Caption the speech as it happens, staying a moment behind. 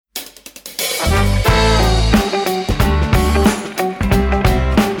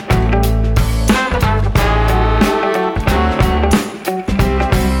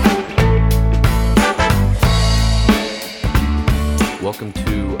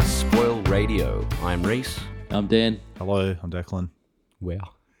Spoil Radio. I'm Reese. I'm Dan. Hello, I'm Declan. Wow.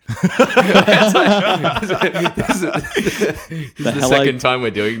 This is the second time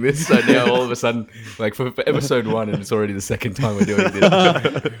we're doing this, so now all of a sudden, like for episode 1, and it's already the second time we're doing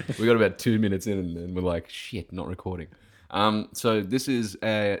this. We got about 2 minutes in, and we're like, shit, not recording. So this is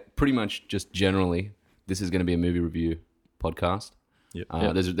pretty much just generally, this is going to be a movie review podcast. Yep.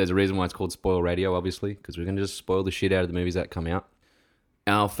 There's a reason why it's called Spoil Radio, obviously, because we're going to just spoil the shit out of the movies that come out.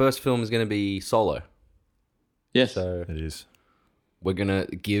 Our first film is going to be Solo. Yes. So It is. we're going to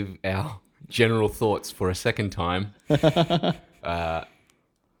give our general thoughts for a second time. Yeah.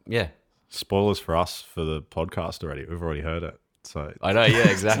 Spoilers for us for the podcast already. We've already heard it. So I know, yeah,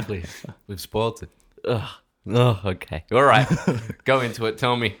 exactly. We've spoiled it. Ugh. Oh, okay. All right. Go into it.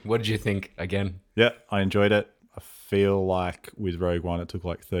 Tell me, what did you think again? yeah, I enjoyed it. I feel like with Rogue One, it took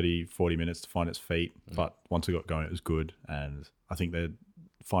like 30, 40 minutes to find its feet. But once it got going, it was good. And I think they're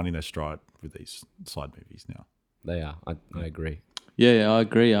finding their stride with these side movies now. They are. I agree. Yeah, I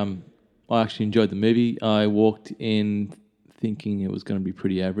agree. I actually enjoyed the movie. I walked in thinking it was going to be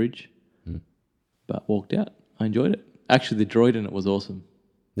pretty average, but walked out. I enjoyed it. Actually, the droid in it was awesome.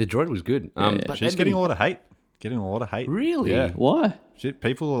 The droid was good. Yeah. But She's they've getting been- a lot of hate. Getting a lot of hate. Really? Yeah. Why?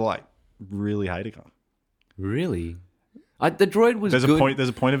 People are like really hating her. Really? The droid was There's good. There's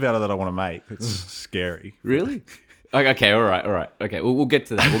a point about it that I want to make. It's scary. Really? Okay, all right. Okay, we'll get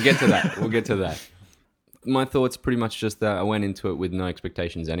to that. We'll get to that. My thoughts pretty much just that I went into it with no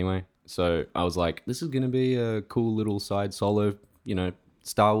expectations anyway. So I was like, this is going to be a cool little side solo,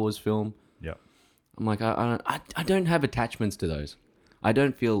 Star Wars film. Yeah. I'm like, I don't have attachments to those. I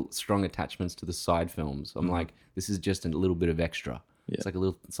don't feel strong attachments to the side films. I'm like, this is just a little bit of extra. Yeah. It's like a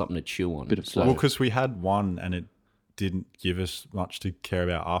little something to chew on. Bit of So- Well, because we had one and it didn't give us much to care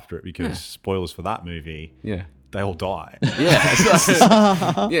about after it because spoilers for that movie, yeah. they all die.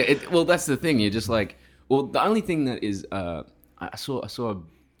 Yeah. Yeah. Well, that's the thing. You're just like, well, the only thing that is, I saw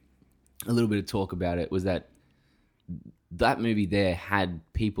a little bit of talk about it was that movie there had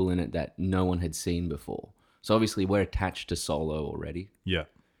people in it that no one had seen before. So obviously we're attached to Solo already. Yeah.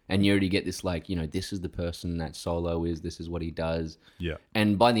 And you already get this like, this is the person that Solo is. This is what he does. Yeah.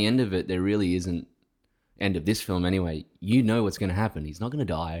 And by the end of it, there really isn't, end of this film anyway, you know what's going to happen. He's not going to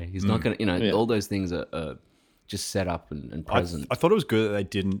die. He's not going to, Yeah. all those things are just set up and present. I thought it was good that they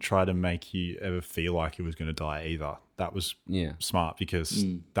didn't try to make you ever feel like he was going to die either. That was Yeah. smart because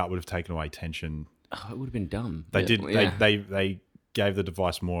that would have taken away tension. Oh, it would have been dumb. They Yeah. did. Yeah. They gave the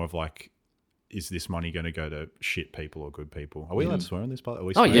device more of like, is this money going to go to shit people or good people? Are we allowed to swear on this part? Are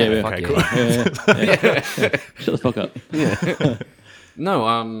we Oh, swearing? yeah, Okay, fuck cool. Shut the fuck up.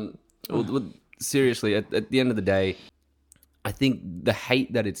 No, well, seriously, at the end of the day, I think the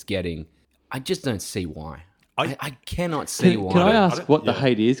hate that it's getting, I just don't see why. I cannot see why. Can I ask don't- what the yeah.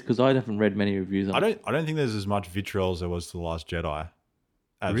 hate is? Because I haven't read many reviews on it. I don't think there's as much vitriol as there was to The Last Jedi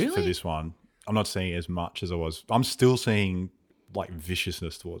as for Really? this one. I'm not seeing as much as I was. I'm still seeing like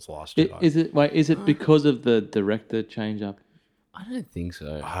viciousness towards The Last Jedi. Is it because of the director change up? I don't think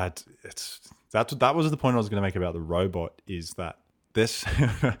so. That was the point I was going to make about the robot is that this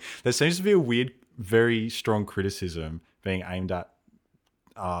there seems to be a weird, very strong criticism being aimed at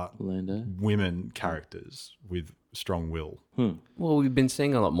Lando. women characters with strong will. Well, we've been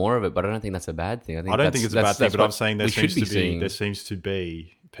seeing a lot more of it, but I don't think that's a bad thing. I don't think it's a bad thing, but what I'm saying we should be seeing there seems to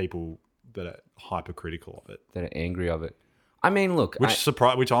be people that are hypercritical of it, that are angry of it. I mean, look,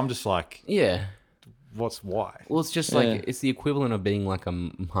 which I'm just like, yeah. why? Well, it's just like, Yeah. it's the equivalent of being like a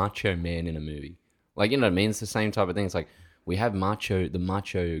macho man in a movie. Like, you know what I mean? It's the same type of thing. It's like, we have the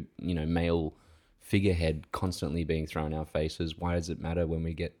macho, male figurehead constantly being thrown in our faces. Why does it matter when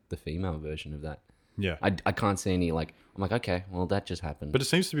we get the female version of that? Yeah, I can't see any, like, I'm like, okay, well, that just happened. but it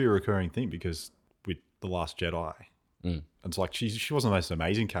seems to be a recurring thing because with The Last Jedi, it's like she wasn't the most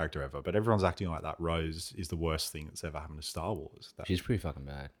amazing character ever, but everyone's acting like that Rose is the worst thing that's ever happened to Star Wars. She's pretty fucking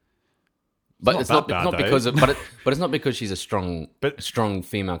bad. But not it's that not, bad, not though. because of, but it's not because she's a strong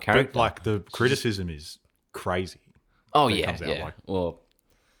female character. But like the criticism is crazy. Oh that yeah, comes out, yeah. like- Well,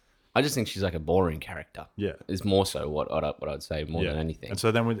 I just think she's like a boring character. Yeah. Is more so what I'd say more than anything. And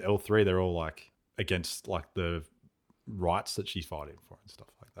so then with L3, they're all like against like the rights that she's fighting for and stuff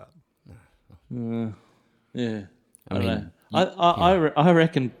like that. Yeah. I I mean, don't know. I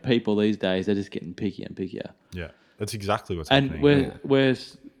reckon people these days are just getting pickier and pickier. Yeah, that's exactly what's And happening.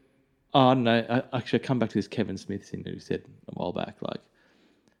 where's I don't know. Actually, I come back to this Kevin Smith thing that he said a while back. Like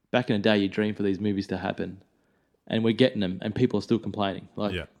back in the day, you dream for these movies to happen, and we're getting them, and people are still complaining.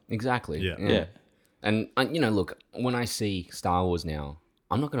 Like, Yeah. Exactly. Yeah. yeah, And look, when I see Star Wars now,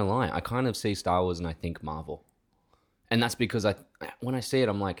 I'm not going to lie. I kind of see Star Wars and I think Marvel. And that's because when I see it,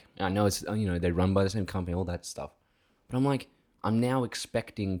 I'm like, I know it's, they run by the same company, all that stuff. But I'm like, I'm now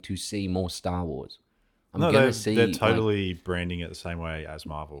expecting to see more Star Wars. They're totally branding it the same way as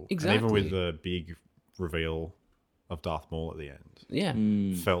Marvel. Exactly. And even with the big reveal of Darth Maul at the end. Yeah.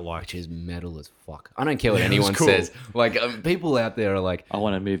 Felt like... Which is metal as fuck. I don't care what anyone says. Like, people out there are like... I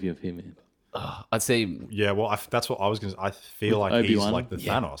want a movie of him, man. I'd say... Yeah, well, that's what I was going to... I feel like Obi-Wan. he's like the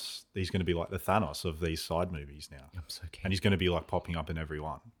Thanos. He's going to be like the Thanos of these side movies now. I'm so keen. And he's going to be like popping up in every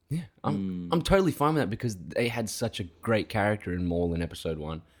one. Yeah. I'm totally fine with that because they had such a great character in Maul in episode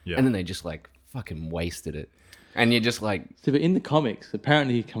 1. Yeah. And then they just like fucking wasted it. And you're just like... So, but in the comics,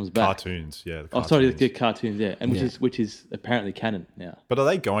 apparently he comes back. Cartoons, yeah. Oh, sorry, the cartoons, yeah. And which is apparently canon now. But are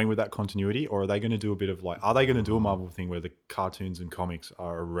they going with that continuity, or are they going to do a bit of like... Are they going to do a Marvel thing where the cartoons and comics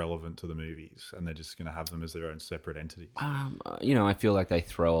are irrelevant to the movies and they're just going to have them as their own separate entities? I feel like they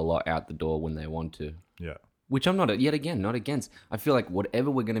throw a lot out the door when they want to. Yeah. Which I'm not against. I feel like whatever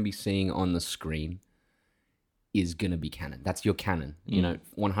we're going to be seeing on the screen is going to be canon. That's your canon,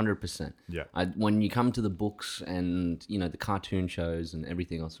 100%. Yeah. When you come to the books and, the cartoon shows and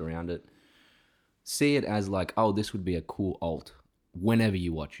everything else around it, see it as like, oh, this would be a cool alt whenever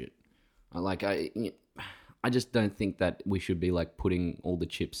you watch it. I just don't think that we should be like putting all the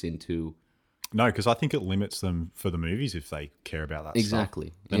chips into... No, because I think it limits them for the movies if they care about that Exactly.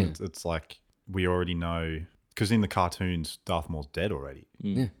 stuff. Then Yeah. it's like we already know... Because in the cartoons, Darth Maul's dead already.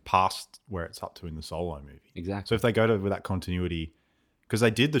 Yeah. Past where it's up to in the Solo movie. Exactly. So if they go with that continuity... Because they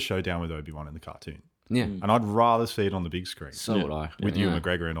did the showdown with Obi-Wan in the cartoon. Yeah. And I'd rather see it on the big screen. So would I. With Yeah. Ewan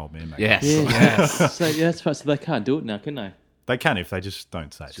McGregor and Old Man. Yes. Yeah. Yes. So that's right. So they can't do it now, can they? They can if they just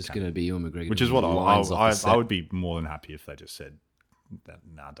don't say It's just going to be Ewan McGregor. Which is what lines off the I set. would be more than happy if they just said,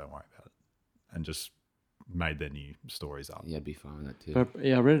 nah, don't worry about it. And just made their new stories up. Yeah, I'd be fine with that too. But,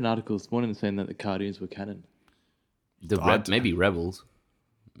 I read an article this morning saying that the cartoons were canon. Maybe Rebels.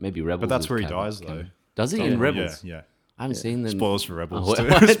 Maybe Rebels. But that's is where he canon. dies, though. Does he in Rebels? Yeah. I haven't seen them. Spoilers for Rebels, Oh, too.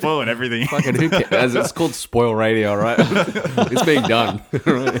 what? Spoiling everything. Fucking who cares? It's called spoil radio, right? It's being done.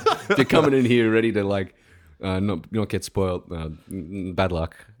 Right? If you're coming in here ready to like not get spoiled, bad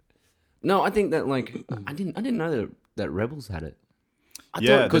luck. No, I think that like I didn't know that Rebels had it.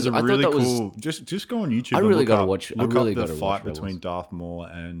 There's a really cool. Just go on YouTube. I really got to watch. Look I really up got the to fight watch between Rebels. Darth Maul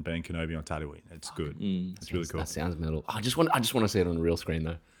and Ben Kenobi on Tatooine. It's good. It's really cool. That sounds metal. I just want to see it on the real screen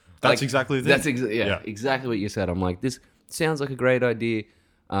though. That's exactly the thing. That's exactly what you said. I'm like, this sounds like a great idea,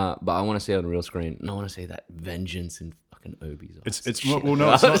 but I want to see it on the real screen. And I want to see that vengeance in fucking Obi's eyes. It's not,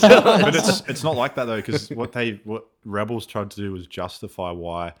 but it's not like that though, because what Rebels tried to do was justify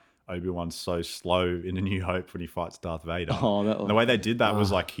why Obi-Wan's so slow in A New Hope when he fights Darth Vader. And the way they did that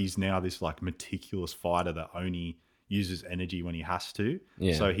was like he's now this like meticulous fighter that only uses energy when he has to.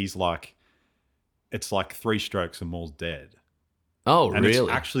 Yeah. So he's like, it's like 3 strokes and Maul's dead. Oh, And really?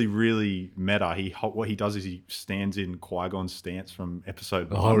 it's actually really meta. What he does is he stands in Qui-Gon's stance from episode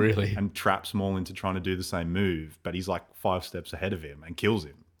 1. Oh, really? And traps Maul into trying to do the same move, but he's like 5 steps ahead of him and kills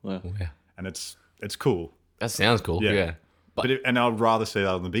him. Wow. Yeah. And it's cool. That sounds cool. Yeah. And I'd rather see that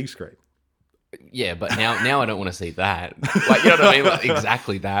on the big screen. Yeah, but now I don't want to see that. Like, you know what I mean? Like,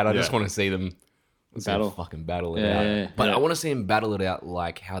 exactly that. I just Yeah. want to see them fucking battle it out. Yeah. But I want to see them battle it out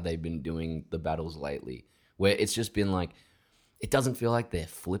like how they've been doing the battles lately, where it's just been like, it doesn't feel like they're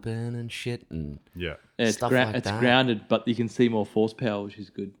flipping and shit and Yeah. It's stuff like it's that. grounded, but you can see more force power, which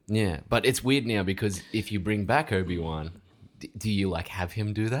is good. yeah. But it's weird now because if you bring back Obi-Wan, do you like have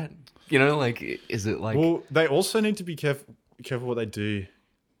him do that? You know, like is it like? Well, they also need to be careful what they do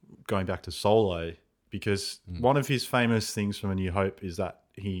going back to Solo, because one of his famous things from A New Hope is that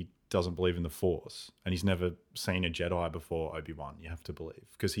he doesn't believe in the Force, and he's never seen a Jedi before Obi-Wan, you have to believe.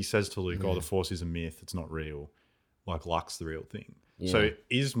 Because he says to Luke, oh, the Force is a myth, it's not real. Like, Luck's the real thing. Yeah. So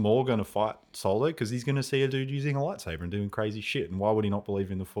is Maul going to fight Solo? Because he's going to see a dude using a lightsaber and doing crazy shit. And why would he not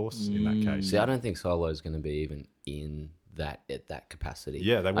believe in the Force in that case? See, I don't think Solo is going to be even in that at that capacity.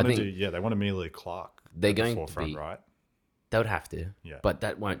 Yeah, they want I to think they want Amelia Clark They're at the going to forefront, be- right? They would have to. Yeah. But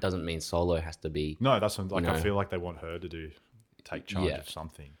that doesn't mean Solo has to be. No, that's what, like You know. I feel like they want her to take charge Yeah. of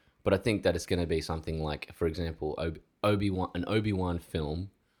something. But I think that it's going to be something like, for example, an Obi-Wan film,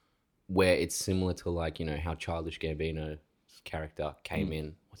 where it's similar to like how Childish Gambino's character came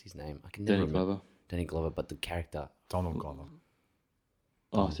in. What's his name? I can never Danny remember. Glover. Danny Glover, but the character. Donald Glover.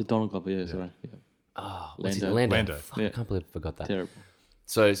 Oh, it's a Donald Glover. Yeah, sorry. Yeah. Oh, what's his Lando. Lando. Lando. Fuck, Yeah. I can't believe I forgot that. Terrible.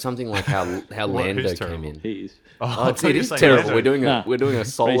 So something like how Lando who's came terrible? in. He is. Oh, I thought it you is were saying terrible. Lando. We're doing a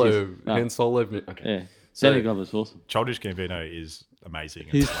solo Racist. Nah. Han Solo. Okay. Yeah. So- Danny Glover's awesome. Childish Gambino is amazing.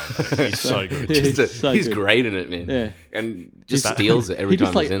 He's so good. He's great in it, man. Yeah. And just steals it every He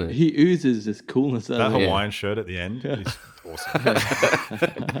time just he's in it. he oozes this coolness. That Hawaiian shirt at the end is awesome.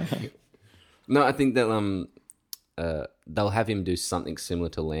 No, I think that they'll have him do something similar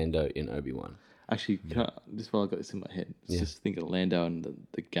to Lando in Obi-Wan. Actually, just while I got this in my head, just thinking of Lando and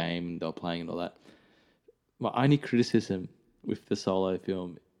the game they were playing and all that. My only criticism with the Solo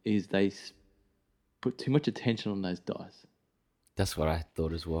film is they put too much attention on those dice. That's what I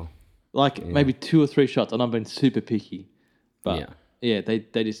thought as well. Like maybe 2 or 3 shots, and I'm being super picky, but they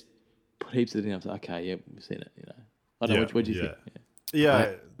just put heaps of it in. I was like, okay, we've seen it. I don't know. What do you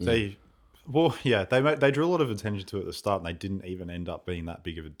think? They drew a lot of attention to it at the start, and they didn't even end up being that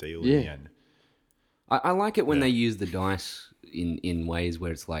big of a deal in the end. I like it when they use the dice in ways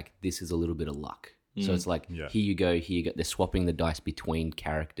where it's like, this is a little bit of luck. So it's like, here you go. They're swapping the dice between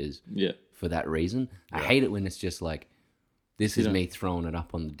characters for that reason. I hate it when it's just like, this is me throwing it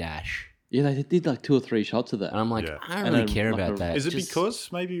up on the dash. Yeah, they did like 2 or 3 shots of that. And I'm like, I don't really care about that. Is it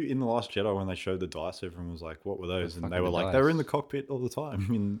because maybe in The Last Jedi when they showed the dice, everyone was like, what were those? And they were like, they were in the cockpit all the time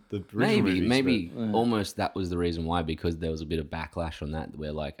in the original movies. Maybe almost that was the reason why, because there was a bit of backlash on that.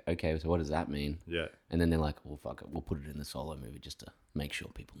 We're like, okay, so what does that mean? Yeah. And then they're like, well, fuck it. We'll put it in the Solo movie just to make sure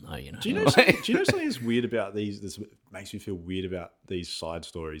people know, Do you know something that's weird about these, this makes me feel weird about these side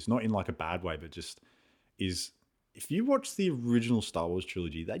stories? Not in like a bad way, but just is... If you watch the original Star Wars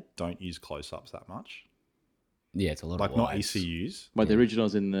trilogy, they don't use close-ups that much. Yeah, it's a lot like of not wides. ECUs. But the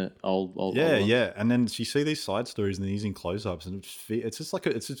original's in the old Yeah, ones. yeah. And then you see these side stories and they're using close-ups, and it's just like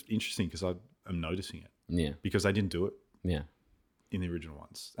it's just interesting because I'm noticing it. Yeah, because they didn't do it. Yeah, in the original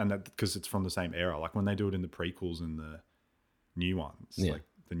ones, and that because it's from the same era. Like when they do it in the prequels and the new ones, like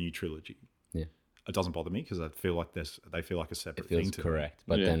the new trilogy. Yeah. It doesn't bother me because I feel like they feel like a separate thing. It feels correct,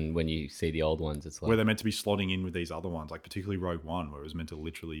 but then when you see the old ones, it's like where they're meant to be slotting in with these other ones, like particularly Rogue One, where it was meant to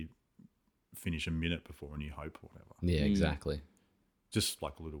literally finish a minute before A New Hope or whatever. Yeah, exactly. Just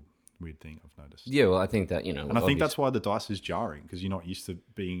like a little weird thing I've noticed. Yeah, well, I think that and I think that's why the dice is jarring because you're not used to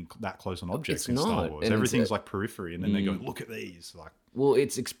being that close on objects in Star Wars. And everything's like periphery, and then they go, "Look at these!" Like, well,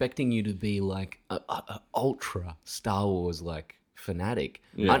 it's expecting you to be like a ultra Star Wars like fanatic.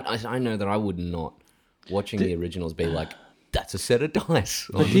 Yeah. I know that I would not. Watching the originals be like, that's a set of dice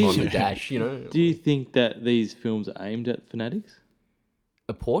on the dash, Do you think that these films are aimed at fanatics?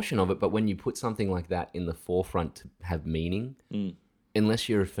 A portion of it, but when you put something like that in the forefront to have meaning, unless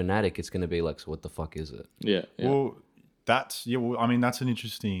you're a fanatic, it's going to be like, so what the fuck is it? Yeah. Well, that's an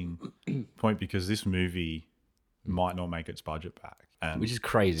interesting point because this movie might not make its budget back, and which is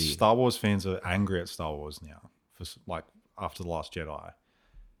crazy. Star Wars fans are angry at Star Wars now for like after The Last Jedi,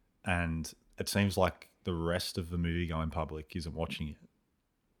 and it seems like the rest of the movie-going public isn't watching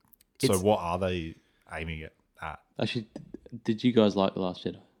it. So what are they aiming it at? Actually, did you guys like The Last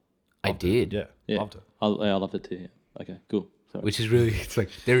Jedi? I did. Yeah, loved it. I loved it too. Yeah. Okay, cool. Sorry. Which is really, it's like,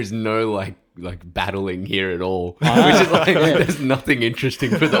 there is no like battling here at all. Which is like, there's nothing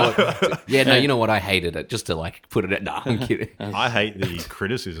interesting for the... Yeah, no, you know what? I hated it. Just to like put it at... No, I'm kidding. I hate the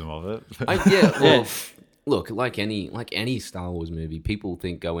criticism of it. Well, look, like any Star Wars movie, people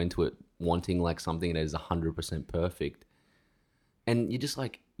go into it wanting like something that is 100% perfect, and you're just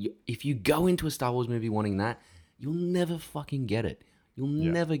like, if you go into a Star Wars movie wanting that, you'll never fucking get it. You'll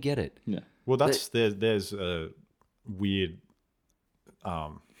never get it. Yeah. Well, there's a weird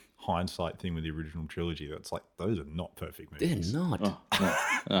hindsight thing with the original trilogy. That's like those are not perfect movies. They're not.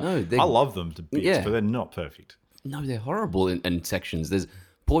 No, I love them to bits, but they're not perfect. No, they're horrible in sections. There's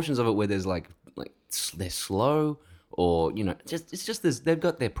portions of it where there's like they're slow. Or they've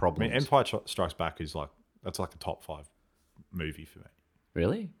got their problems. I mean, Empire Strikes Back is that's like a top 5 movie for me.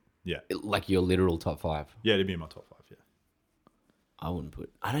 Really? Yeah. Like your literal top 5? Yeah, it'd be in my top 5. Yeah.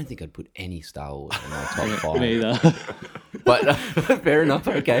 I don't think I'd put any Star Wars in my top 5. Me either. But fair enough.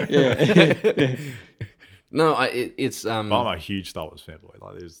 Okay. Yeah. No, it's. I'm a huge Star Wars fanboy.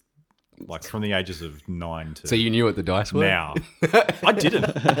 Like from the ages of 9 to... So you knew what the dice were? Now. I didn't.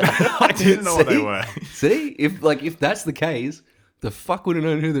 I didn't know what they were. See? If that's the case, the fuck would have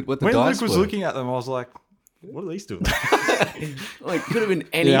known what the dice were. When Luke was looking at them, I was like, what are these doing? Like, could have been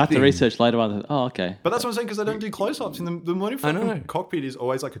anything. Yeah, I have to research later on. Oh, okay. But that's what I'm saying, because they don't do close-ups. In the Millennium Falcon cockpit is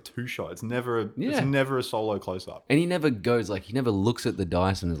always like a 2-shot. It's never a solo close-up. And he never goes, he never looks at the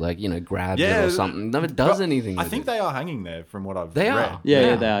dice and is like, grabs it or something. Never does anything I think they are hanging there from what I've read. They are.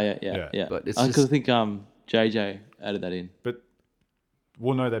 Yeah, they are. Yeah. But it's because I think JJ added that in. But,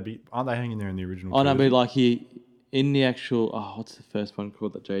 well, no, aren't they hanging there in the original? Oh, no, but in the actual, what's the first one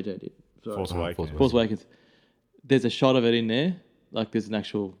called that JJ did? Sorry. Force Awakens. There's a shot of it in there, there's an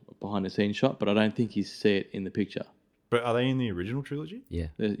actual behind-the-scenes shot, but I don't think you see it in the picture. But are they in the original trilogy? Yeah.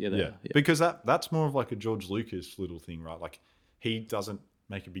 Yeah, they Yeah, are, yeah. because that's more of like a George Lucas little thing, right? Like he doesn't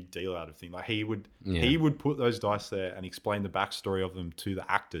make a big deal out of things. Like he would put those dice there and explain the backstory of them to the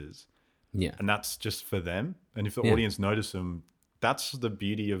actors, Yeah. and that's just for them. And if the Yeah. audience notice them, that's the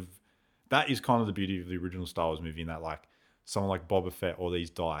beauty of that. Is kind of the beauty of the original Star Wars movie in that, like someone like Boba Fett or these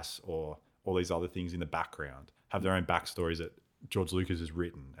dice or all these other things in the background have their own backstories that George Lucas has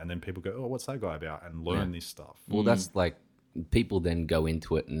written, and then people go, "Oh, what's that guy about?" and learn this stuff. Well, that's like people then go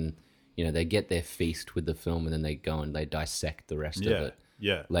into it and, you know, they get their feast with the film and then they go and they dissect the rest of it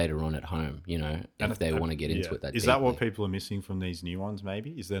later on at home, you know, if they want to get into it that Is that what deeply. people are missing from these new ones,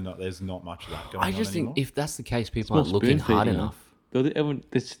 maybe? Is there not? There's not much of that going on I just anymore? think if that's the case, people More aren't looking hard spoon-feeding,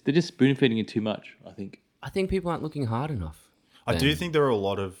 enough. They're just spoon feeding it too much, I think. I think people aren't looking hard enough. I do then. think there are a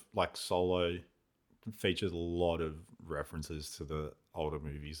lot of, like, Solo features a lot of references to the older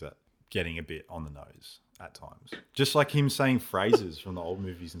movies that getting a bit on the nose at times. Just like him saying phrases from the old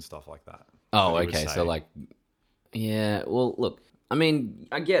movies and stuff like that. Oh, that he would okay. say. So, like, yeah, well, look, I mean,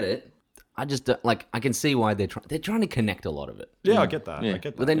 I get it. I just don't, like, I can see why they're trying to connect a lot of it. Yeah, I get that. Yeah. I get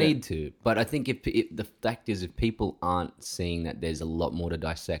that. Well, they need to, but I think if the fact is, if people aren't seeing that there's a lot more to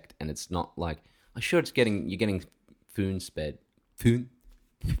dissect, and it's not like, I'm sure you're getting spoon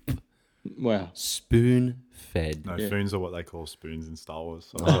fed. No, spoons are what they call spoons in Star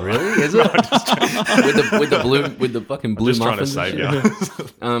Wars. So Oh, really? Is it with the fucking blue just trying to muffins?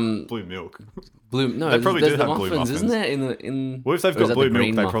 save and you. Blue milk. Blue, no, They probably there's do the have blue muffins, isn't muffins. there? In Well, if they've or is got that blue the milk,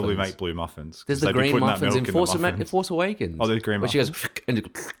 green they probably muffins? make blue muffins. There's 'cause the they'd be green putting that muffins milk in the Force, muffins. Force Awakens. Oh, there's green where she goes muffins. and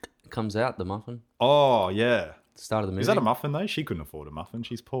it comes out the muffin. Oh, yeah. Start of the movie. Is that a muffin, though? She couldn't afford a muffin.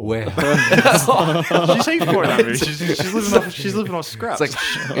 She's poor. Where? She's poor in that movie. She's living off scraps.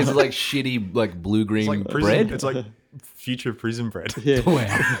 It's like shitty like blue green like prison, bread. It's like future prison bread. Yeah.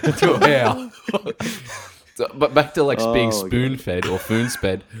 Wow. So, but back to like being Oh, spoon fed or foon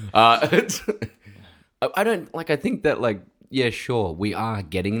fed. I don't like. I think that like yeah, sure, we are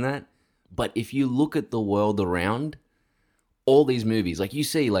getting that. But if you look at the world around, all these movies, like you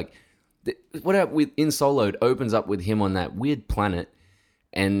see, like with in Solo, it opens up with him on that weird planet,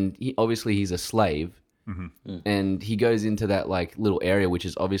 and obviously he's a slave. And he goes into that like little area, which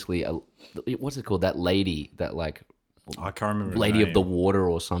is obviously what's it called? That lady, that like I can't remember. lady her of the name. water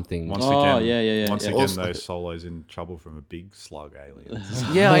or something. Once Oh, again, yeah. Once Yeah. again, Also- those Solos in trouble from a big slug alien.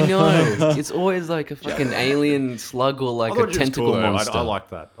 Yeah, I know. It's always like a fucking alien slug or like I a thought it was tentacle cool, though. monster. I like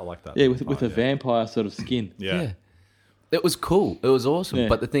that. I like that. Yeah, with a part, vampire sort of skin. Yeah. It was cool. It was awesome. Yeah.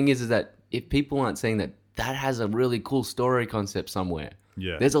 But the thing is that if people aren't saying that, that has a really cool story concept somewhere.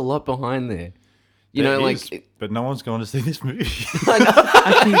 Yeah. There's a lot behind there. You There know, is, like but no one's going to see this movie.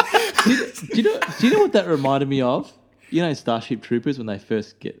 Actually, do you know what that reminded me of? You know, in Starship Troopers when they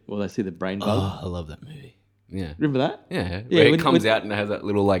first they see the brain bug. oh, I love that movie. Yeah. Remember that? Yeah. Yeah, Where it when- comes when- out and it has that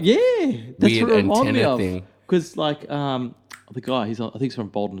little like Yeah, that's weird what it reminded me antenna of. thing. Because like the guy, I think he's from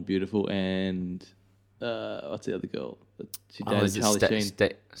Bold and the Beautiful, and what's the other girl? She dated is it Charlie Sheen.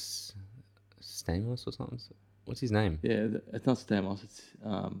 Stamos or something? What's his name? Yeah, it's not Stamos. It's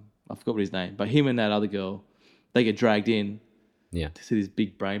I forgot what his name. But him and that other girl, they get dragged in Yeah. to see this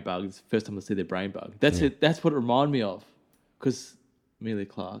big brain bug. It's the first time they see their brain bug. That's it. That's what it reminded me of. Because Amelia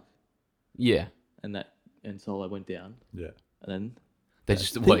Clark Yeah. and Solo went down, yeah. and then They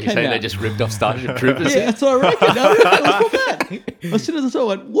just thing what you came saying? They out. just ripped off Starship Troopers. yeah, that's what I reckon. No, it was from that. As soon as I saw it, I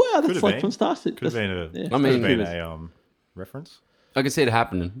went, wow, that's Could've like been. from Starship. Could have That's- been a. yeah. I mean, could have been Troopers. a reference. I can see it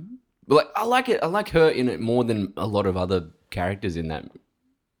happening. But like I like it. I like her in it more than a lot of other characters in that.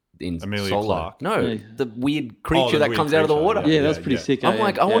 In Amelia Solo. Clark. No, Yeah. the weird creature the that weird comes out of the creature, water. Yeah, that's pretty yeah. sick. I'm yeah,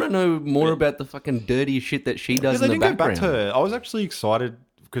 like, yeah. I want to know more about the fucking dirty shit that she does Yeah, they in the didn't go back background. to her. I was actually excited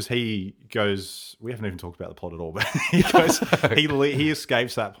because he goes. We haven't even talked about the plot at all, but he goes. he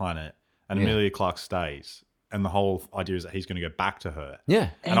escapes that planet, and Yeah. Amelia Clark stays. And the whole idea is that he's going to go back to her.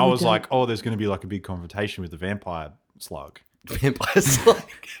 Yeah, And I was like, oh, there's going to be like a big confrontation with the vampire slug. vampire slug.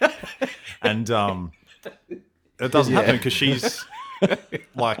 And it doesn't happen because she's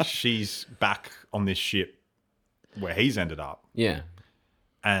she's back on this ship where he's ended up, Yeah,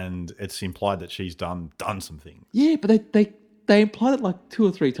 and it's implied that she's done some things. Yeah, but they implied it like 2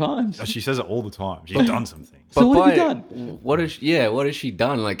 or 3 times. She says it all the time. She's done some things. So what have you by- done? What has she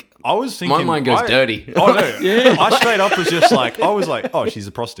done? Like I was thinking, my mind goes dirty. Oh no! Yeah. I straight up was just like, I was like, oh, she's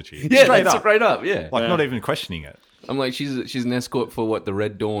a prostitute. Yeah, straight that's up, straight up. Yeah, like not even questioning it. I'm like, she's an escort for what, the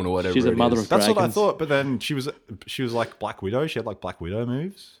Red Dawn or whatever. She's a it mother is. of That's what I Dragons. thought. But then she was like Black Widow. She had like Black Widow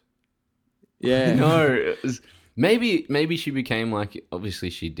moves. Yeah. No, it was, maybe she became like. Obviously,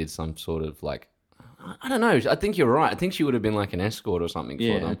 she did some sort of like. I don't know. I think you're right. I think she would have been like an escort or something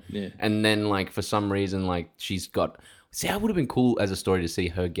Yeah, for them. yeah. And then like for some reason like she's got See, that would have been cool as a story to see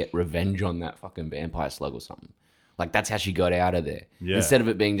her get revenge on that fucking vampire slug or something. Like, that's how she got out of there. Yeah. Instead of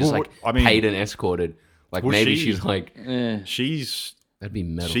it being just, Well, like, I mean- paid and escorted. Like, Well, maybe she- she's, like... She's That'd be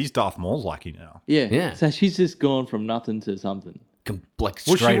metal. Darth Maul's lucky now. Yeah. Yeah. So she's just gone from nothing to something. Like, Well,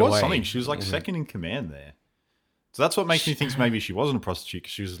 straight she was away. something. She was like second in command there. So that's what makes me think maybe she wasn't a prostitute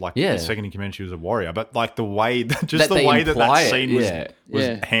because she was like Yeah. second in command. She was a warrior, but like the way, just That the they way that imply it, scene was yeah.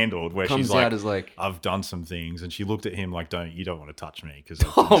 Yeah. handled, where Comes she's like, out as like... "I've done some things," and she looked at him like, "You don't want to touch me," because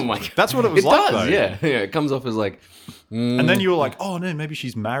Oh, my God. that's what it was It like. does, though. yeah. It comes off as, like... And then you were like, "Oh no, maybe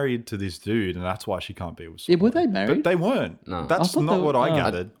she's married to this dude, and that's why she can't be with." Yeah, were someone." they married? But they weren't. No. I That's thought not they what were- I oh.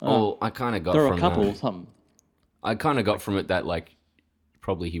 gathered. Oh, I kind of got They're from a couple that. or something. I kind of got from it that, like,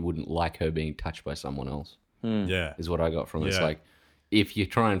 probably he wouldn't like her being touched by someone else, Yeah, is what I got from it. It's Yeah. like, if you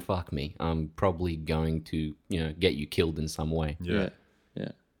try and fuck me, I'm probably going to, get you killed in some way. yeah. Yeah.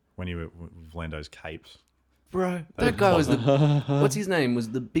 When you were with Lando's capes. Bro, that guy was what's his name? Was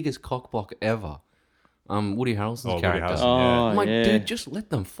the biggest cockblock ever. Woody Harrelson's Woody character. Harrelson, Oh, I'm like, yeah. dude, just let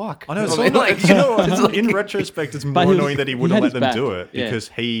them fuck. I know. It's I mean, like, you know what? it's like- In retrospect, it's more he was- annoying that he he wouldn't had let his them back. do it Yeah. because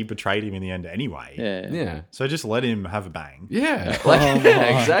he betrayed him in the end anyway. Yeah. yeah. So just let him have a bang. Yeah. Like,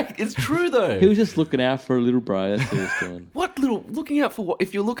 yeah, exactly. It's true, though. He was just looking out for a little bro. That's what he was doing. What little looking out for? What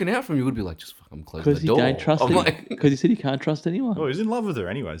if you're looking out for him? You would be like, just fucking close Because the he door. don't trust I'm him. like, Because he said he can't trust anyone. Well, he was in love with her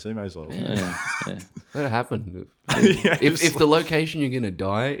anyway, so he may as well. Yeah. let it happen. Yeah, If just the location you're gonna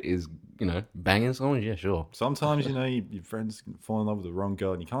die is banging someone, yeah, sure. sometimes your friends fall in love with the wrong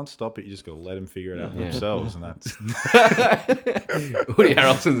girl and you can't stop it. You just got to let them figure it out for Yeah. themselves, and that's Woody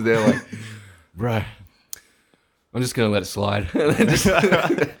Harrelson's there, like, bro, I'm just gonna let it slide. And then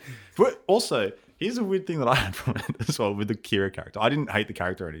just- But also, here's a weird thing that I had from it as well with the Kira character. I didn't hate the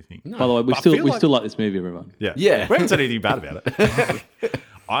character or anything. By the way, we But I feel like- still like this movie, everyone. Yeah. Yeah. We haven't said anything bad about it.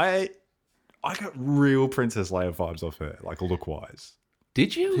 I got real Princess Leia vibes off her, like look wise.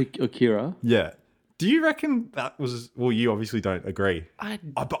 Did you? Akira. Yeah. Do you reckon that was? Well, you obviously don't agree.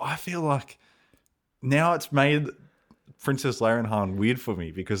 But I feel like now it's made Princess Leia and Han weird for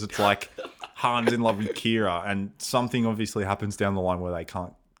me because it's like Han's in love with Kira, and something obviously happens down the line where they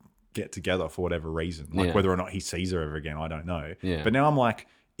can't get together for whatever reason. Like Yeah. whether or not he sees her ever again, I don't know. Yeah. But now I'm like,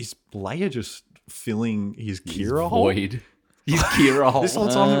 is Leia just filling his Kira hole? Void. He's Kira hole. This whole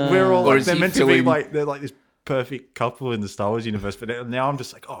time we're all Or like, is they're he meant to be filling- like, they're like this perfect couple in the Star Wars universe, but now I'm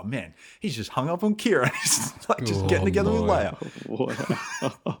just like, oh man, he's just hung up on Kira. He's like just getting together with my.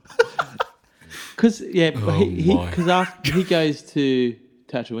 Leia. Because my. because after he goes to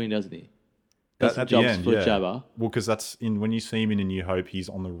Tatooine, doesn't he? That's At the the jobs end, for yeah. Jabba. Well, because that's when you see him in A New Hope, he's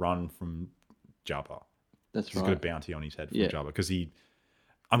on the run from Jabba. That's He's got a right. bounty on his head from Yeah. Jabba because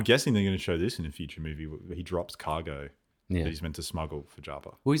I'm guessing they're going to show this in a future movie where he drops cargo Yeah. that he's meant to smuggle for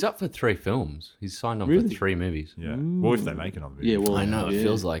Jabba. Well, he's up for 3 films. He's signed on Really? for 3 movies. Yeah. Well, if they make another movie. Yeah, well, I know, it yeah.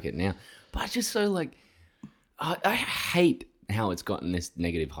 feels like it now. But it's just so like, I hate how it's gotten this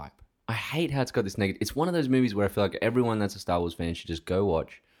negative hype. I hate how it's got this negative. It's one of those movies where I feel like everyone that's a Star Wars fan should just go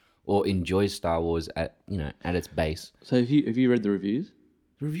watch or enjoys Star Wars at its base. So have you read the reviews?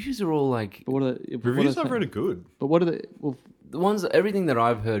 The reviews are all like, But what are the Reviews I've read are good. But what are they? Well, the ones, everything that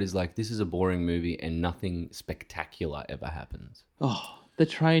I've heard is like, this is a boring movie and nothing spectacular ever happens. the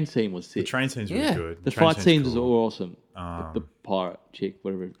train scene was The sick. train scene's Yeah. really good. The train fight scenes was cool. all awesome. The pirate chick,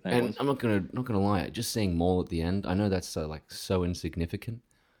 whatever her name And was. I'm not gonna lie, just seeing Maul at the end, I know that's so insignificant.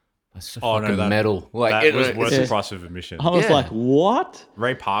 That's so Oh, no, fucking that- metal. Like That it was worth Yeah. the price of admission. I was Yeah. like, what?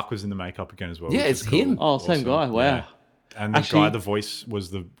 Ray Park was in the makeup again as well. Yeah, which it's is cool. him. Oh, same guy. Wow. Yeah. And the Actually- guy, the voice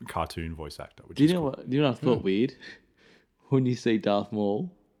was the cartoon voice actor. Which Do you is know cool. what? Do you know what I thought weird? When you see Darth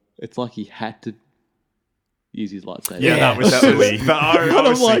Maul, it's like he had to use his lightsaber. Yeah, Yeah, that was that was- silly. I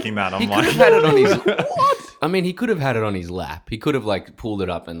was I'm like- thinking that. I'm He could like, have had it on his. What? I mean, he could have had it on his lap. He could have like pulled it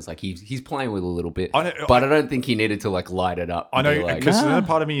up and it's like he's playing with it a little bit. I know- but I don't think he needed to like light it up. I and be know, like, because Nah. another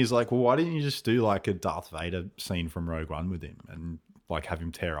part of me is like, well, why didn't you just do like a Darth Vader scene from Rogue One with him and like have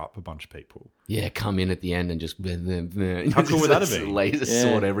him tear up a bunch of people? yeah, come in at the end and just How cool would that have been? Laser Yeah.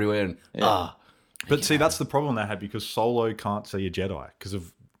 sword everywhere and But see, that's the problem they had because Solo can't see a Jedi because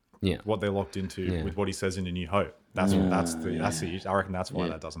of yeah. what they're locked into Yeah. with what he says in A New Hope. That's the I reckon that's why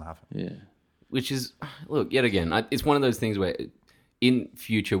that doesn't happen. Yeah. Which is, look, yet again, it's one of those things where in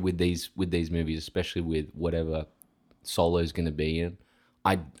future with these movies, especially with whatever Solo's going to be in,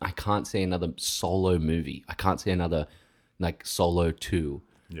 I can't see another Solo movie. I can't see another like Solo 2.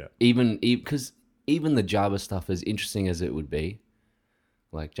 Yeah. Because even the Jabba stuff, as interesting as it would be,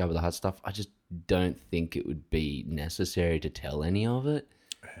 like Jabba the Hutt stuff, I just don't think it would be necessary to tell any of it.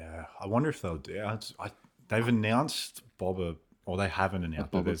 Yeah, I wonder if they'll do. They've announced Boba, or they haven't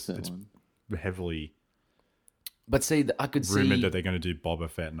announced, but Boba's that it's one. heavily But see, I could rumored see that they're going to do Boba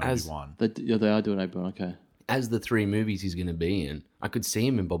Fett and as- Obi-Wan. They are doing Obi-Wan. Okay. as the 3 movies he's going to be in. I could see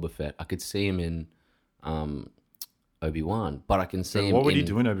him in Boba Fett. I could see him in Obi-Wan. But I can see him What would in... he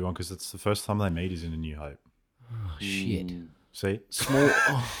do in Obi-Wan? Because it's the first time they meet is in A New Hope. Oh, shit. See?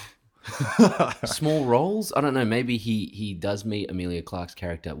 Small roles? I don't know. Maybe he does meet Emilia Clarke's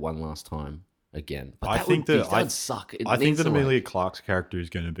character one last time again. But that would suck. I think that Emilia Clarke's character is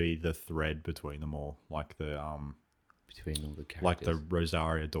going to be the thread between them all, like the between all the characters, like the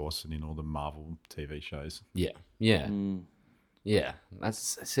Rosario Dawson in all the Marvel TV shows. yeah.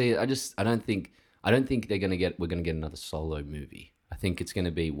 That's I don't think we're gonna get another Solo movie. I think it's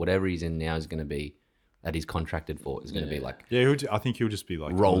gonna be whatever he's in now is gonna be that he's contracted for is gonna be like I think he'll just be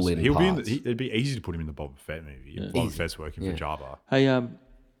like roll in parts. It'd be easy to put him in the Boba Fett movie. If Boba Fett's working for Jabba. Hey,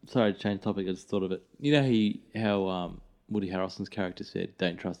 sorry to change topic. I just thought of it. You know how Woody Harrelson's character said,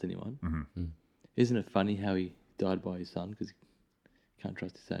 "Don't trust anyone." Mm-hmm. Isn't it funny how he died by his son because he can't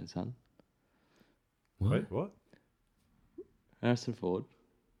trust his own son? Wait, what? Harrison Ford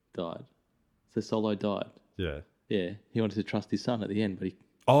died, so Solo died. Yeah. Yeah, he wanted to trust his son at the end, but he.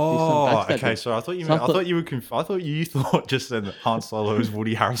 Oh, okay. So I thought you meant. I thought you thought just then that Han Solo was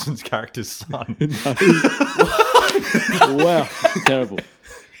Woody Harrelson's character's son. Wow, terrible.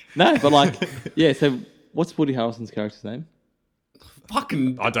 No, but like, yeah. So, what's Woody Harrelson's character's name?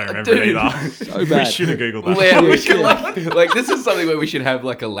 fucking. I don't remember it either. So We bad. should have googled that. Yeah, we should like this is something where we should have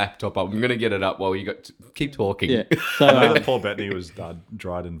like a laptop up. I'm gonna get it up while you keep talking. Yeah. So, Paul Bettany was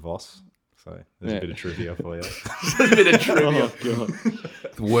Dryden Voss. So there's Yeah. a bit of trivia for you. a bit of trivia. oh god.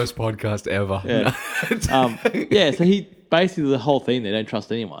 The worst podcast ever. Yeah. Yeah. So he basically the whole thing. They don't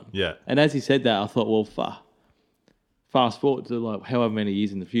trust anyone. Yeah. And as he said that, I thought, well, fast forward to like however many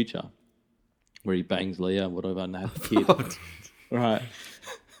years in the future, where he bangs Leia and whatever, and they have a kid. Right.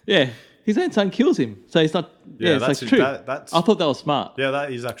 Yeah. His own son kills him, so he's not. Yeah, it's that's like true. that's I thought that was smart. yeah,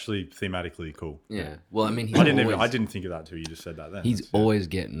 that is actually thematically cool. Yeah. Well, I mean, he's I didn't always, think of that till you just said that. Then He's That's- always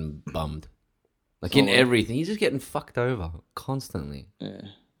getting bummed. Like in everything, he's just getting fucked over constantly. Yeah.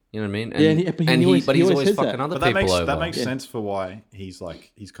 You know what I mean? Yeah, and he always he's always says fucking that. other But that people makes over. that makes sense for why he's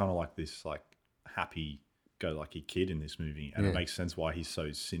kind of like this like happy-go-lucky kid in this movie, and it makes sense why he's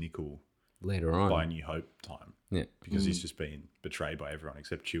so cynical Later on. by New Hope time Yeah. because he's just been betrayed by everyone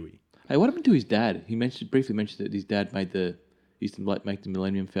except Chewie. Hey, what happened to his dad? He briefly mentioned that his dad used to like make the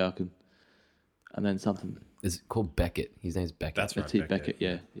Millennium Falcon, and then something. It's called Beckett. His name's Beckett. That's right. That's it, Beckett.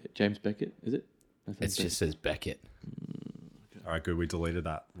 Yeah. James Beckett, is it? It just says Beckett. All right, good. We deleted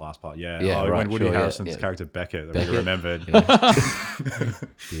that last part. Yeah, Yeah, right, when Woody sure, yeah, Harrison's yeah. character Beckett, Beckett. we remembered.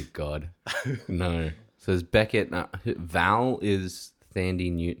 Dear God. No. So it's Beckett. No, Val is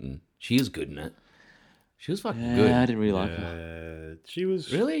Thandie Newton. She is good in it. She was fucking Yeah, good. I didn't really like her. She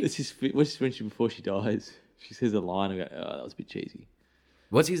was Really? This is before she dies. She says a line. I go, oh, that was a bit cheesy.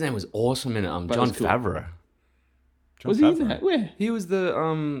 What's his name was awesome in it. But it John was cool. Favreau. John Was he in Favreau. that? Where? He was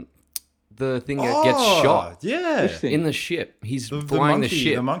the thing that gets shot Yeah, Which thing? in the ship. He's the flying monkey, the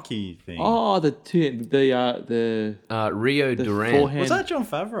ship. the monkey thing. Oh, the Rio the Durant. forehand. Was that John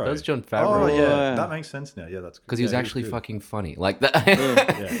Favreau? That's John Oh Favreau. yeah, Yeah. that makes sense now. Yeah, that's Because he was yeah, actually good. fucking funny. Like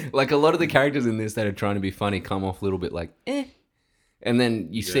that. Like a lot of the characters in this that are trying to be funny come off a little bit like eh. And then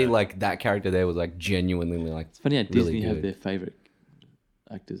you see like that character there was like genuinely like It's funny how really Disney have good. their favorite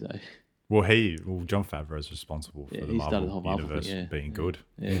actors. Eh? Well, John Favreau is responsible for Yeah, the he started Marvel the whole Marvel universe thing, yeah. being good.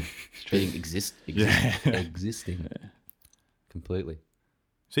 Yeah. being existing completely.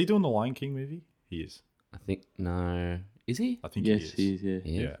 Is he doing the Lion King movie? He is. I think no. Is he? I think Yes, he is. he is.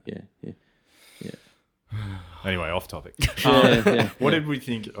 Yeah. Yeah. Yeah. Anyway, off topic. Yeah. What did we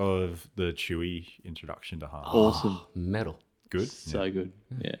think of the Chewie introduction to Han? Awesome. Metal. Good. So good.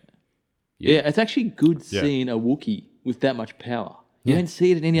 Yeah. Yeah. Yeah, it's actually good Yeah. seeing a Wookiee with that much power. You Yeah. don't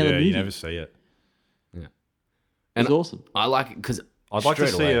see it in any other Yeah, movie. you never see it. It's And awesome. I like it because I'd like to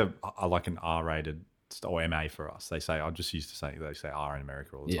see a like an R-rated or MA for us. They say I'm just used to saying they say R in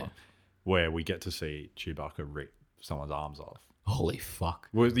America all the Yeah. time, where we get to see Chewbacca rip someone's arms off. holy fuck.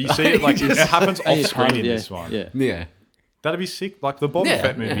 Well, you see it like it happens off Yeah, screen in yeah, this one. Yeah. Yeah. That'd be sick. Like the Boba Yeah,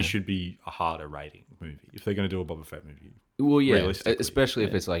 Fett movie yeah. should be a harder rating movie if they're going to do a Boba Fett movie. Well, yeah, Realistically, especially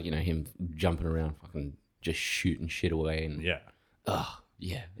if it's like him jumping around, fucking just shooting shit away, and Yeah, yeah,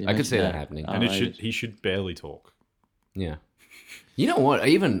 Yeah, I could see imagine that that. happening. and R-rated. he should barely talk. Yeah, you know what?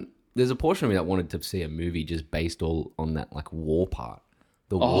 There's a portion of me that wanted to see a movie just based all on that like war part,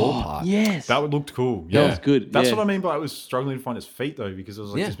 the war part. Yes. That would looked cool. That Yeah, was good, That's yeah. what I mean by I was struggling to find his feet though, because it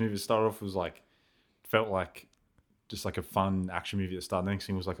was like Yeah. this movie started off was like felt like just like a fun action movie at the start. The next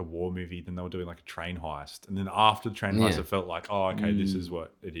thing was like a war movie. Then they were doing like a train heist, and then after the train heist, Yeah. it felt like, oh, okay, this is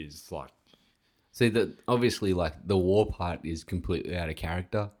what it is like. See, obviously, like, the war part is completely out of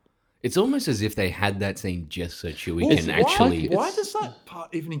character. It's almost as if they had that scene just so Chewie can actually... Why does that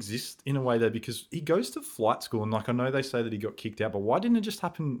part even exist in a way, though? Because he goes to flight school, and, like, I know they say that he got kicked out, but why didn't it just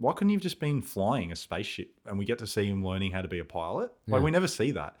happen? Why couldn't he have just been flying a spaceship, and we get to see him learning how to be a pilot? Like, we never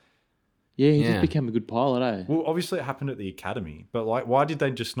see that. Yeah, he just became a good pilot, eh? Well, obviously it happened at the academy, but, like, why did they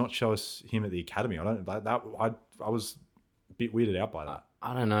just not show us him at the academy? I don't like that. I was a bit weirded out by that.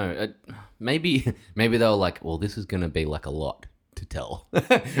 I don't know. Maybe they were like, well, this is going to be like a lot to tell.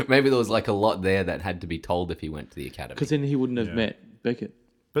 Maybe there was like a lot there that had to be told if he went to the academy. Because then he wouldn't have met Beckett.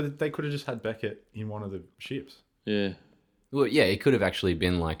 But they could have just had Beckett in one of the ships. Yeah. Well, yeah, it could have actually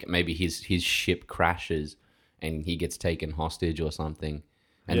been like maybe his ship crashes and he gets taken hostage or something,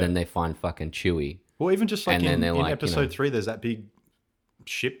 and then they find fucking Chewie. Well, even just like in like, episode 3, there's that big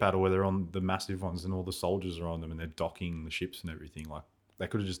ship battle where they're on the massive ones and all the soldiers are on them and they're docking the ships and everything. Like, they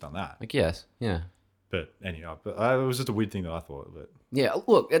could have just done that. Like, yes, yeah. But anyhow, it was just a weird thing that I thought. But yeah,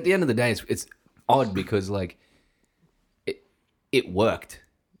 look, at the end of the day, it's odd because, like, it worked.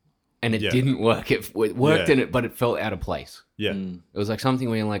 And it didn't work. It worked but it felt out of place. Yeah. It was like something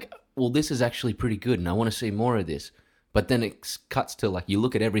where you're like, well, this is actually pretty good and I want to see more of this. But then it cuts to, like, you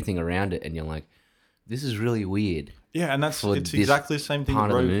look at everything around it and you're like, this is really weird. Yeah, and it's exactly the same thing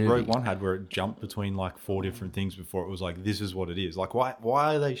that Rogue One had, where it jumped between like 4 different things before it was like, this is what it is. Like, why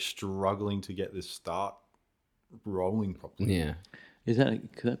are they struggling to get this start rolling properly? Yeah. Could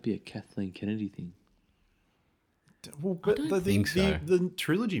that be a Kathleen Kennedy thing? Well, but I don't think so. The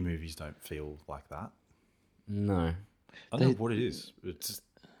trilogy movies don't feel like that. No. I don't know what it is. It's just,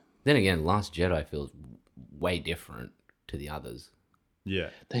 Then again, Last Jedi feels way different to the others. yeah.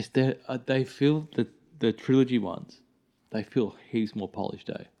 They feel the trilogy ones, they feel heaps more polished,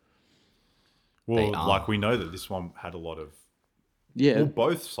 eh? Well, They are. like, we know that this one had a lot of... Yeah. Well,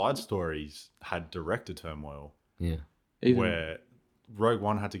 both side stories had director turmoil, Yeah. where Rogue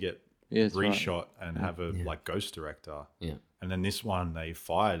One had to get that's right. reshot and have a like ghost director. Yeah. And then this one, they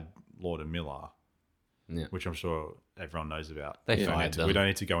fired Lord and Miller, Yeah. which I'm sure everyone knows about. They fired them. We don't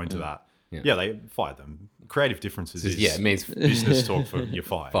need to go into that. Yeah. Yeah, they fired them. Creative differences is Yeah, it means business talk for you're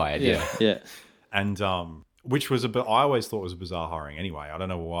fired. fired. Yeah. Yeah. And which was I always thought was a bizarre hiring anyway. I don't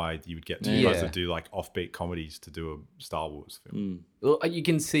know why you would get two guys that do like offbeat comedies to do a Star Wars film. Well, you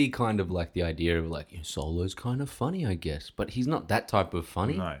can see kind of like the idea of like, Solo's kind of funny, I guess, but he's not that type of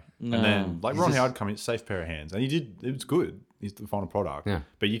funny. No. And then like Ron Howard come in, safe pair of hands, and it was good. He's the final product. Yeah.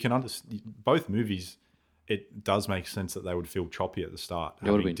 But you can understand both movies. It does make sense that they would feel choppy at the start, It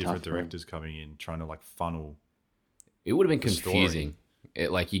would've having been different tough for him. directors coming in, trying to like funnel. It would have been The story. confusing.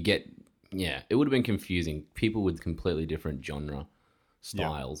 It would have been confusing. People with completely different genre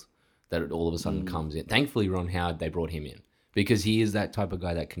styles that it all of a sudden comes in. Thankfully, Ron Howard, they brought him in because he is that type of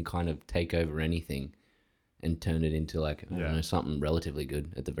guy that can kind of take over anything and turn it into like, I don't know, something relatively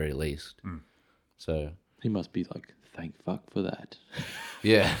good at the very least. So, He must be like, thank fuck for that.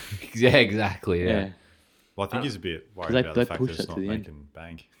 yeah, yeah, exactly. Yeah. Well, I think he's a bit worried they- about they the fact pushed that it's that not to the end. making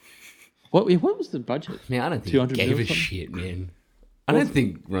bank. What was the budget? Man, I don't think 200 he gave mil a something? shit, man. I don't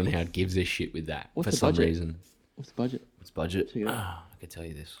think Ron Howard gives a shit with that What's for the some budget? reason. What's the budget? What's budget? Check it out. I could tell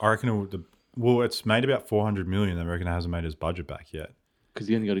you this. I reckon it's made about 400 million. I reckon it hasn't made his budget back yet. Because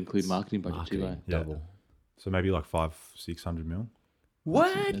you only got to include marketing budget too, eh? Marketing, Yeah. double. So maybe like 500-600 mil.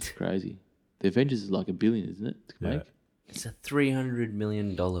 That's crazy. The Avengers is like $1 billion, isn't it? To Yeah. make? It's a $300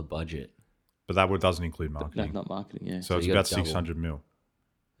 million budget. But that doesn't include No, marketing. not marketing, yeah. So it's you about got double. 600 mil.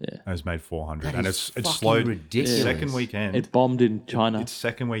 Yeah. And it's made 400. That And is it's fucking slowed. ridiculous. Second weekend. It bombed in China. Its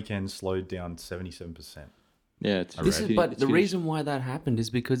second weekend slowed down 77%. Yeah, it's This is, finished. but It's the finished. reason why that happened is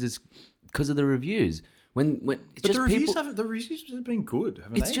because of the reviews. When it's But just the reviews people, have been good,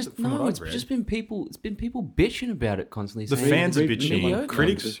 haven't it's they? just From what no, I've it's read. just been people. It's been people bitching about it constantly. The saying fans are it's bitching.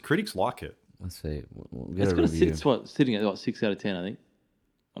 mediocre. Critics like it. Let's see. We'll It's get a got review. it's sitting at 6 out of 10, I think.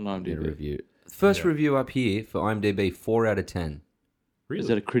 On Get a IMDb. review. First Yeah. review up here for IMDb, 4 out of 10. Really? Is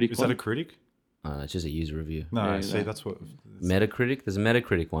that a critic Is one? that a critic? It's just a user review. No, Yeah, see, no. that's what... Metacritic. There's a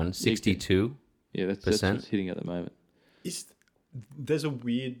Metacritic one, 62. Yeah, that's Percent? what's hitting at the moment. There's a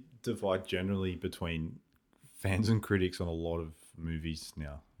weird divide generally between fans and critics on a lot of movies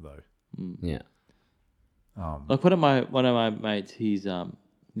now, though. Yeah. Like one of my mates, he's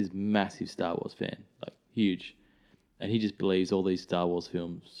massive Star Wars fan, like huge, and he just believes all these Star Wars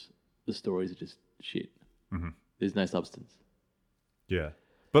films, the stories are just shit. Mm-hmm. There's no substance. Yeah.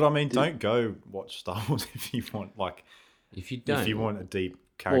 But I mean, don't go watch Star Wars if you want, like, If you don't, if you want a deep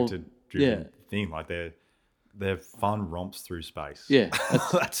character-driven thing. Like, they're fun romps through space. Yeah,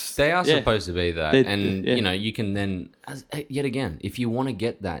 That's... they are Yeah. supposed to be that, They- and yeah. you can then, yet again, if you want to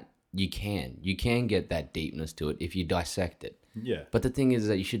get that you can get that deepness to it if you dissect it. Yeah. But the thing is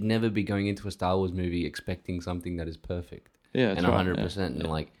that you should never be going into a Star Wars movie expecting something that is perfect. Yeah, that's and right, 100%. yeah. And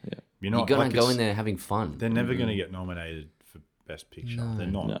like, You're you not, gotta like, go it's- in there having fun. They're never going to get nominated for Best Picture. They're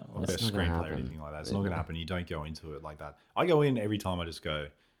not. No, or that's Best not gonna Screenplay or happen. anything like that. It's not going to happen. You don't go into it like that. I go in every time I just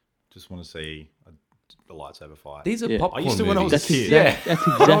want to see the lightsaber fight. These are Yeah. popcorn I used to when I was movies. a kid. That's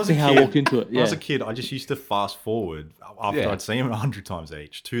When I was exactly a how I kid- walk into it. When I was Yeah. a kid, I just used to fast forward after Yeah. I'd seen them 100 times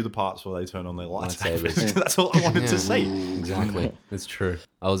each to the parts where they turn on their lightsabers. Lightsabers. That's all I wanted to see. Exactly. It's true.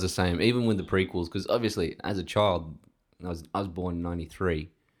 I was the same, even with the prequels, because obviously, as a child, I was born in '93.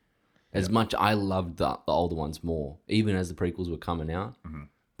 As much I loved the older ones more, even as the prequels were coming out.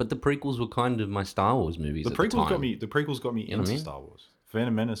 But the prequels were kind of my Star Wars movies. The at the prequels time. got me. The prequels got me know what I into mean? Star Wars.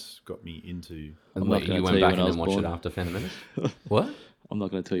 Phantom Menace got me into. And I'm wait, not gonna you tell went you back when and I then was watched it born. after Phantom Menace. What? I'm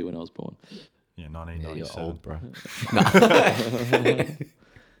not going to tell you when I was born. Yeah, Yeah, you're 1997. old, bro.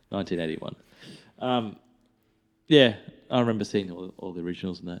 1981. Yeah, I remember seeing all the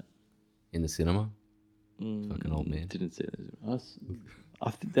originals and that. In the cinema. Fucking old man. Didn't see those.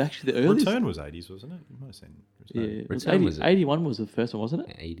 Actually, the earliest. Return was 80s, wasn't it? You might have seen Yeah, Return. it was Return was it? 81 was the first one, wasn't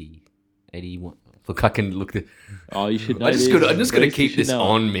it? 80, 81. Look, I can look. Oh, you should know. I'm just gonna Reese, you keep should this know.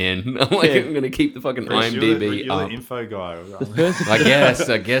 on, man. I'm like, Yeah. I'm gonna keep the fucking Chris, IMDb you're up. the info guy. The first,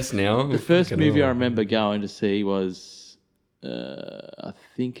 I guess now. the first Fucking movie I hell. remember going to see was, I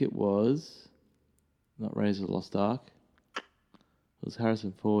think it was, not Raiders of the Lost Ark. It was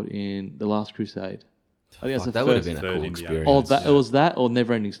Harrison Ford in The Last Crusade. I think that's Fuck, the that would have first. been a third cool Indiana experience. Oh, that Yeah. it was that or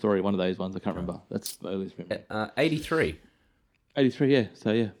Neverending Story. One of those ones. I can't remember. That's the earliest memory. 83. 83. Yeah.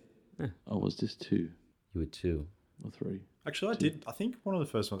 So yeah. I was just 2 You were 2. or 3. Actually, I did. I think one of the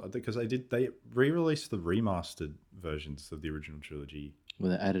first ones because they re-released the remastered versions of the original trilogy. Where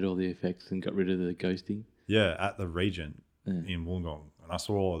they added all the effects and got rid of the ghosting. Yeah, at the Regent in Wollongong, and I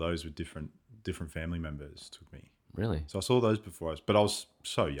saw all of those with different family members. Took me, Really? so I saw those before but I was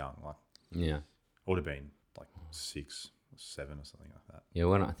so young, like Yeah. would have been like 6 or 7 or something like that. Yeah.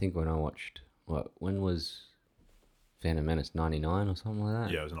 When I watched when was Phantom Menace 99 or something like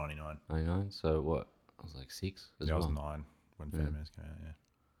that? Yeah, it was 99. 99. So what? I was like 6 as Yeah, I well. was 9 when Phantom Menace came out. Yeah.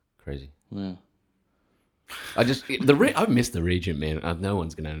 Crazy. Yeah. I missed the Regent, man. No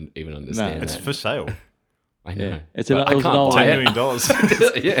one's gonna even understand It's that. for sale. I know. Yeah. It's But it was an old. buy $10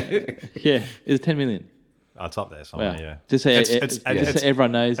 it. million. Yeah. Yeah. It's 10 million. It's up there somewhere. Wow. Yeah. Just so, just so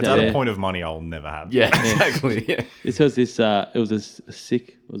everyone knows It's out at a there. point of money I'll never have. Yeah. Exactly. Yeah. It says this. It was a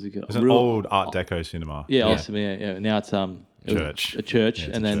sick. What was it called? It's an old Art Deco cinema. Yeah, Yeah. awesome. Yeah. Now it's it was Church. a church, Yeah,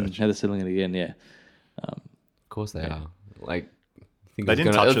 it's and a then church. now they're selling it again. Yeah. Of course they are. Like, They didn't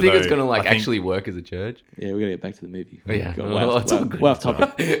I touch it, think it's though. gonna like I think- actually work as a church. Yeah, we gotta get back to the movie. But yeah, Go- well, it's all wow, good. wow,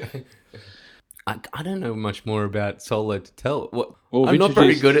 topic. I don't know much more about Solo to tell. Well, I'm we've not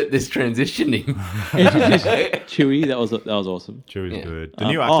very introduced- good at this transitioning. Introduced Chewie. That was awesome. Chewie's Yeah. good. The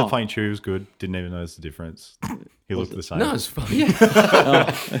new actor oh. playing Chewie was good. Didn't even notice the difference. He looked the same. No, it's fine.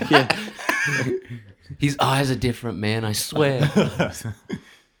 Yeah. His eyes are different, man. I swear.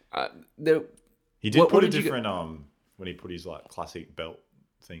 The He did What put a did you different when he put his like classic belt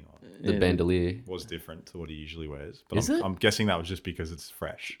thing on. Yeah. bandolier. Was different to what he usually wears. But Is it? I'm guessing that was just because it's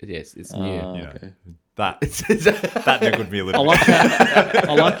fresh. Yes, it's new. You know, Okay. that It's- that niggled me a I little like bit.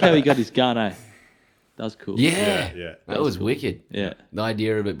 how I like how he got his gun. That was cool. yeah, Yeah. that was wicked. Yeah. The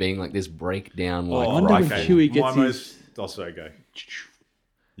idea of it being like this breakdown, like I wonder when rifle. Chewie gets my his- most also go.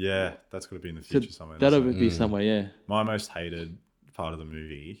 Yeah, that's got to be in the So future somewhere. that'll That's- be somewhere. Yeah. My most hated part of the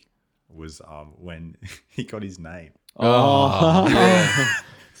movie was when he got his name. Oh,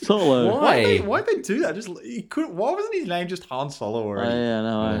 Solo. Why? Why'd they do that? Just he could. Why wasn't his name just Han Solo Oh, already? yeah,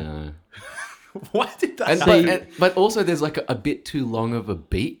 no. I I, don't know. Why did that? And, happen? but also there's like a bit too long of a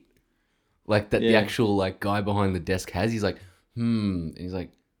beat, like that the Yeah. actual like guy behind the desk has. He's like, and he's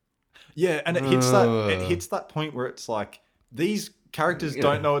like, Yeah, and it hits that point where it's like these characters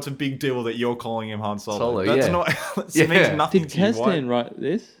don't know it's a big deal that you're calling him Han Solo. Solo, That's yeah. not. It Yeah. means nothing Did to you. Why- Kasdan write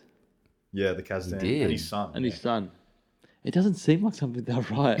this Yeah, the Kazdan did. and his son. and his son? It doesn't seem like something they'll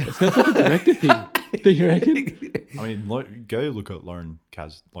write. It sounds like a director thing. Do you reckon? I mean, go look at Lawrence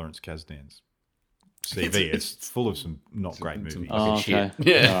Kasdan's CV. It's full of some not great movies. Oh, shit.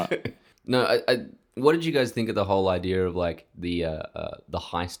 okay. Yeah. Alright. No, what did you guys think of the whole idea of like the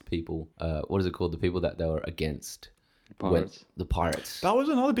heist people? What is it called? The people that they were against Pirates. The pirates. That was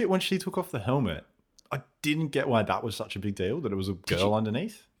another bit when she took off the helmet. I didn't get why that was such a big deal. That it was a girl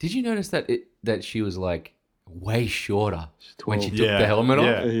underneath. Did you notice that she was like way shorter when she 12. took Yeah, the helmet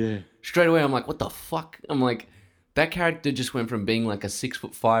yeah. off? Yeah. Straight away, I'm like, what the fuck? I'm like, that character just went from being like a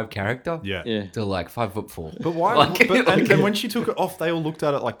 6'5" character Yeah. to like 5'4". But why? Like- and then when she took it off, they all looked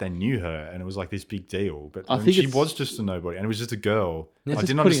at it like they knew her, and it was like this big deal. But I when think she it's- was just a nobody, and it was just a girl. It's I just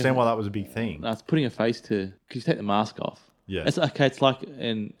didn't putting understand a- why that was a big thing. No, it's putting a face to because you take the mask off. Yeah. It's okay. It's like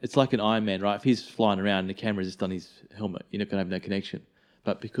an Iron Man, right? If he's flying around and the camera's just on his helmet, you're not gonna have no connection.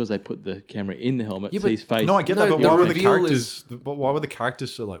 But because they put the camera in the helmet, Yeah, see but- his face. No, I get No, that, but the why were the reveal characters? But why were the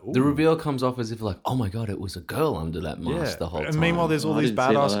characters so like? Ooh. The reveal comes off as if like, oh my god, it was a girl under that mask the whole time. And meanwhile, there's all I these didn't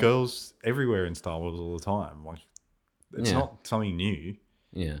see it like badass that. girls everywhere in Star Wars all the time. Like, it's Yeah. not something new.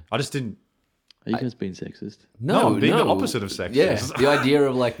 yeah. I just didn't. Are you guys being sexist? No, I'm being the opposite of sexist. Yeah, the idea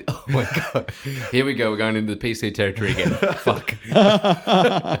of like, oh my god, here we go, we're going into the PC territory again. Fuck.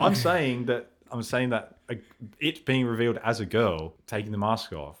 I'm saying that it being revealed as a girl taking the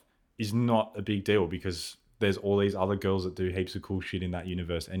mask off is not a big deal because there's all these other girls that do heaps of cool shit in that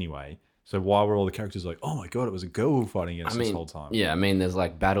universe anyway. So why were all the characters like, oh my god, it was a girl we were fighting against this whole time? Yeah, I mean, there's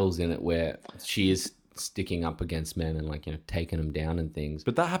like battles in it where she is sticking up against men and like, you know, taking them down and things.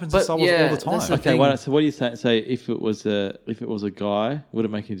 But that happens But in Star Wars yeah, all the time. that's the Okay, thing- so what do you say? Say if it was a guy, would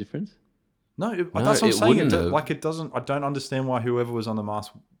it make any difference? No, that's what it I'm saying. wouldn't have. It doesn't. I don't understand why whoever was on the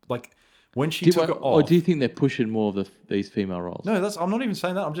mask, like when she Do took you, it or off. do you think they're pushing more of these female roles? No, I'm not even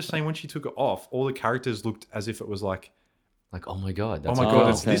saying that. I'm just saying when she took it off, all the characters looked as if it was like, Like, oh my god, oh that's my a god, girl.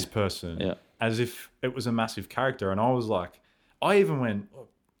 it's this person. Yeah. As if it was a massive character, and I was like, I even went, "Oh,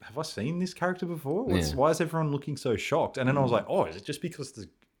 have I seen this character before? Yeah. Why is everyone looking so shocked? And then I was like, oh, is it just because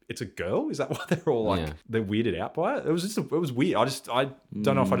it's a girl? Is that why they're all like Yeah. they're weirded out by it? It was weird. I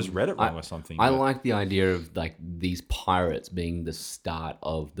don't know if I just read it wrong or something. I but- like the idea of like these pirates being the start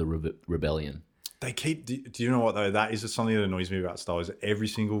of the rebellion. They keep. Do you know what though? That is just something that annoys me about Star Wars. Every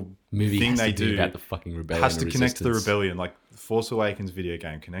single Movie thing has they to be do about the fucking rebellion. has to and connect to the resistance. rebellion. Like Force Awakens video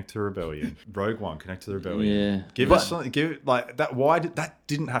game, connect to the rebellion. Rogue One, connect to the rebellion. Yeah. Give us something. Give like that. Why did that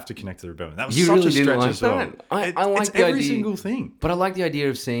didn't have to connect to the rebellion? That was You such really a didn't stretch like as well. that? I like it's the every idea- single thing. But I like the idea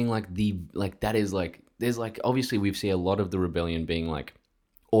of seeing like that is like there's like obviously we've seen a lot of the rebellion being like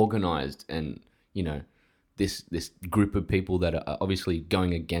organized and you know this group of people that are obviously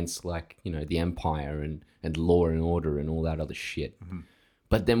going against like you know the empire and law and order and all that other shit. Mm-hmm.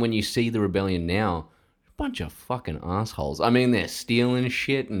 But then when you see the rebellion now, a bunch of fucking assholes. I mean, they're stealing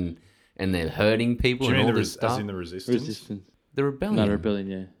shit and they're hurting people Do you and mean all this as stuff. in the resistance? Resistance. The rebellion. No, rebellion.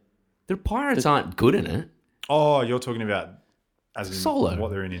 Yeah. The pirates aren't good in it. Oh, you're talking about as in Solo. what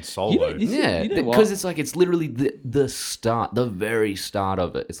they're in Solo. You know, you Yeah, know what? because it's like it's literally the start, the very start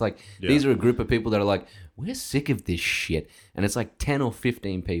of it. It's like these are a group of people that are like, we're sick of this shit, and it's like 10 or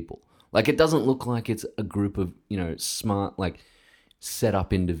 15 people. Like it doesn't look like it's a group of you know smart like set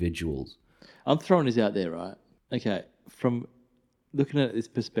up individuals. I'm throwing this out there, right? Okay, from looking at this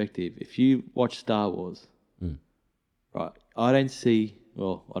perspective, if you watch Star Wars, right, I don't see.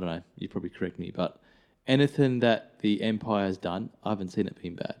 Well, I don't know. You probably correct me, but anything that the Empire's done, I haven't seen it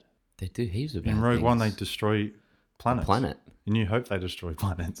being bad. They do heaps of bad In Rogue One, they things. destroy planets. planet. In New Hope, they destroy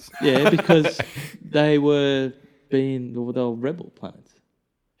planets. Yeah, because they were rebel planets.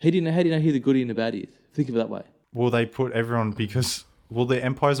 How do you know who the goodie and the baddie is? Think of it that way. Well, they put everyone because the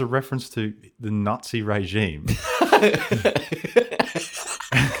Empire's a reference to the Nazi regime.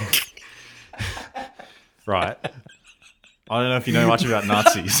 Right. I don't know if you know much about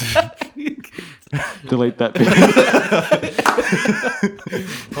Nazis. Delete that bit.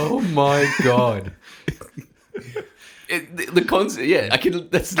 Oh my god. The concept, yeah, I can.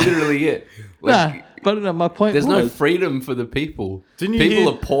 That's literally it. Like, Nah, but no, my point there's no was, freedom for the people. Didn't you People hear,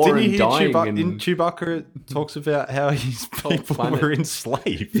 are poor didn't you and hear dying. Chewbacca, and, in Chewbacca it talks about how his people planet. were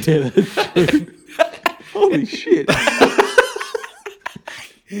enslaved. yeah, that's true. Holy shit.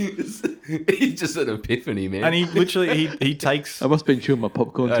 He's just an epiphany, man. And he literally he takes I must have been chewing my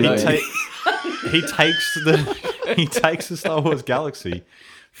popcorn. I too. know. he takes the Star Wars galaxy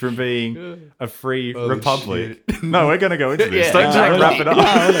from being a free republic. No, we're going to go into this. Yeah, Don't try and wrap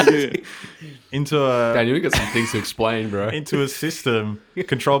exactly. it up. Into a Daniel, we got some things to explain, bro. into a system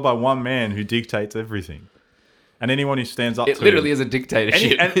controlled by one man who dictates everything, and anyone who stands up It to literally him, is a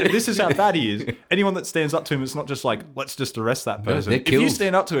dictatorship. and this is how bad he is. Anyone that stands up to him, it's not just like let's just arrest that person. they're If you killed.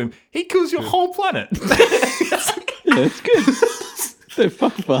 stand up to him, he kills your whole planet. Yeah, that's good. They're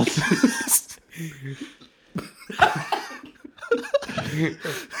fuck bastards.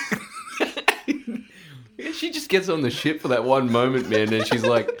 She just gets on the ship for that one moment, man, and she's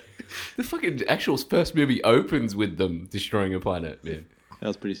like, the fucking actual first movie opens with them destroying a planet, man. That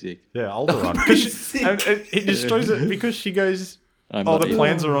was pretty sick. Yeah, Alderaan. sick. And it destroys it because she goes, I'm oh, not the evil.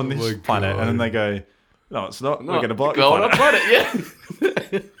 plans are on this my planet. And then God. they go, no, it's not. We're going to blow up Go your on a planet.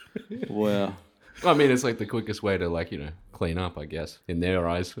 planet, yeah. Wow. I mean, it's like the quickest way to like clean up, I guess, in their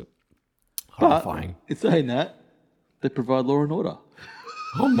eyes. Horrifying. But in saying that, they provide law and order.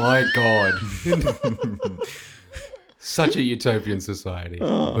 Oh my god. Such a utopian society.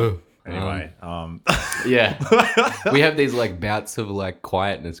 Anyway, Yeah. We have these like bouts of like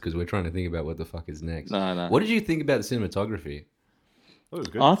quietness because we're trying to think about what the fuck is next. No. What did you think about the cinematography? it was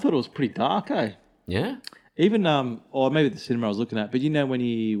good. I thought it was pretty dark, eh? Yeah? Even or maybe the cinema I was looking at, but when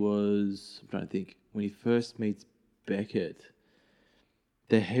I'm trying to think, when he first meets Beckett,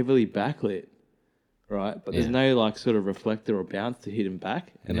 they're heavily backlit, right? But there's no like sort of reflector or bounce to hit him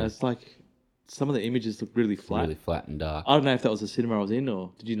back, and it's like some of the images look really flat. Really flat and dark. I don't know if that was the cinema I was in,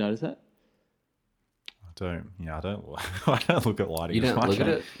 or did you notice that? I don't. I don't look at lighting. You as don't much. look at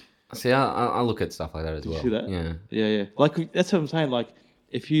it? See, I look at stuff like that as well. See that? Yeah. Yeah. Like that's what I'm saying. Like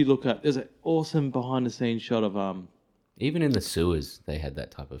if you look at, there's an awesome behind the scenes shot of Even in the sewers, they had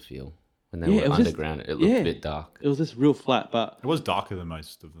that type of feel. When they Yeah, it were was just- underground, it looked a bit dark. It was just real flat, but It was darker than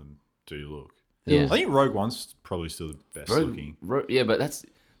most of them do look. Yeah. I think Rogue One's probably still the best looking. Yeah, but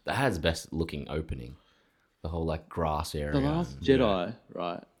that has best looking opening. The whole like grass area. The Last Jedi,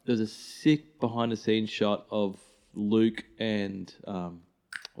 right? There's a sick behind the scenes shot of Luke and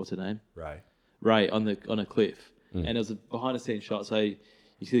what's her name? Ray on a cliff, and there was a behind the scenes shot. So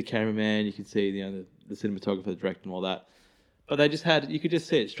you see the cameraman, you can see the cinematographer, the director, and all that. But they just you could just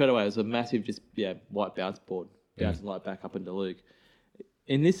see it straight away. It was a massive, white bounce board bouncing light back up into Luke.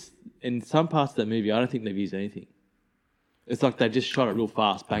 In some parts of that movie, I don't think they've used anything. It's like they just shot it real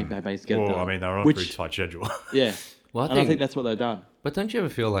fast, bang, bang, bang, to get it Well, done. I mean, they were on a pretty tight schedule. Yeah. Well, I think that's what they've done. But don't you ever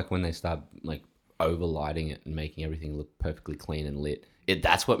feel like when they start like overlighting it and making everything look perfectly clean and lit,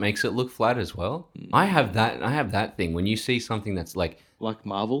 that's what makes it look flat as well? I have that thing when you see something that's like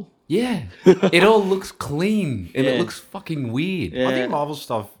Marvel. yeah, it all looks clean and Yeah. it looks fucking weird. Yeah. I think Marvel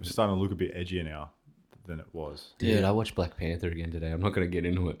stuff is starting to look a bit edgier now than it was. Dude, I watched Black Panther again today. I'm not going to get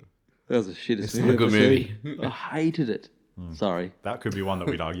into it. That was a shittest It's movie. not a good I've ever movie. seen. I hated it. Sorry. That could be one that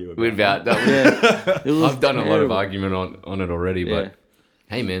we'd argue about. Without that, Yeah. It was I've done a lot of terrible. argument on it already, Yeah. but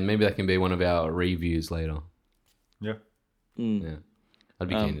hey, man, maybe that can be one of our reviews later. Yeah. Yeah, I'd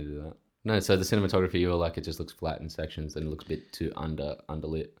be keen to do that. No, so the cinematography, you were like, it just looks flat in sections and it looks a bit too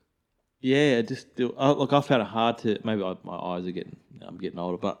underlit. Yeah, I found it hard to. Maybe my eyes are I'm getting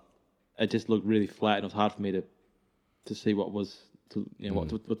older, but it just looked really flat, and it was hard for me to see what was what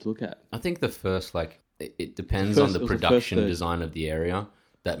to look at. I think the first it depends First- on the it was the first production third. design of the area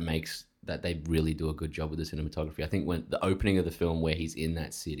that makes that they really do a good job with the cinematography. I think when the opening of the film where he's in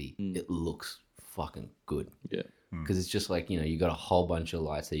that city, it looks fucking good. Yeah, Because it's just like, you got a whole bunch of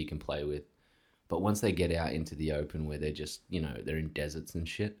lights that you can play with. But once they get out into the open where they're just, they're in deserts and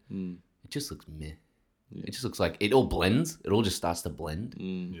shit, it just looks meh. Yeah. It just looks like it all blends. It all just starts to blend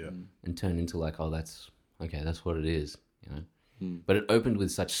Yeah. and turn into like, oh, that's what it is, But it opened with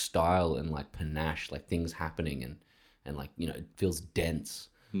such style and like panache, like things happening and like, it feels dense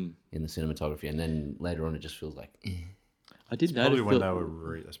in the cinematography. And then later on, it just feels like, eh. I did Probably notice when that- they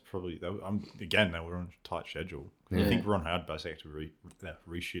were that's probably they were, again they were on a tight schedule. I think Ron Howard basically had to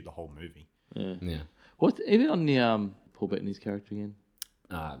reshoot the whole movie. Yeah. What even on the Paul Bettany's character again?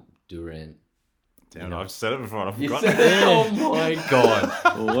 Durant. Damn, I've said it before and I forgot. Oh my God.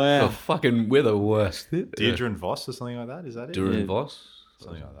 Wow. We're the worst. Deirdre and Voss or something like that. Is that it? Durant Voss?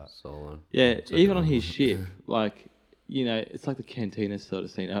 Something like that. Solo. Yeah, even on his ship, like, it's like the cantina sort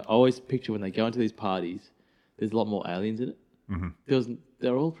of scene. I always picture when they go into these parties, there's a lot more aliens in it. Mm-hmm.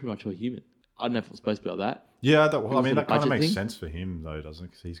 They're all pretty much all human. I don't know if it's supposed to be like that. Yeah, was I mean it a that kind of budget makes thing? sense for him though, doesn't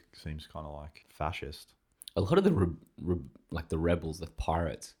it? Because he seems kind of like fascist. A lot of the the rebels, the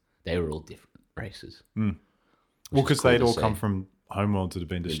pirates, they were all different races. Well, Which is because cool they'd to all see. come from homeworlds that have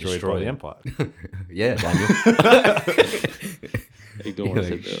been destroyed by the Empire. Yeah, Daniel. Ignore what I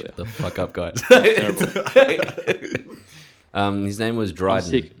said earlier. Shut the fuck up, guys. Terrible. His name was I'm Dryden.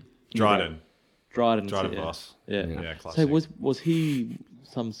 sick. Dryden Dryden yeah. Voss. Yeah. Yeah, So classic. was he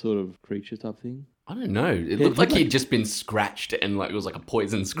some sort of creature type thing? I don't know. It Yeah, looked like he he'd just been scratched and like it was like a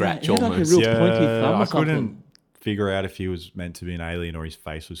poison scratch he had like a almost. real pointy thumb or I something. couldn't figure out if he was meant to be an alien or his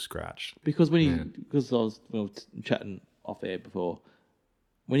face was scratched. Because because I was chatting off air before,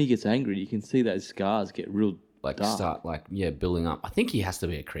 when he gets angry, you can see those scars get real Like dark. start building up. I think he has to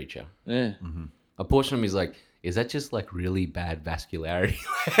be a creature. Yeah. A portion of me is like, is that just like really bad vascularity?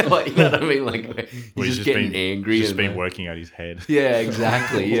 Like, you know what I mean? Like he's just getting angry. He's just and, been like- working at his head. Yeah,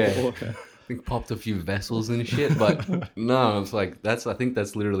 exactly. Yeah. I think popped a few vessels and shit, but no, it's like I think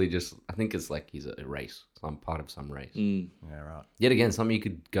that's literally just. I think it's like he's a race, some part of some race. Mm. Yeah, right. Yet again, something you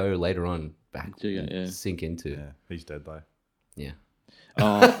could go later on back Yeah, yeah. sink into. Yeah, he's dead though. Yeah.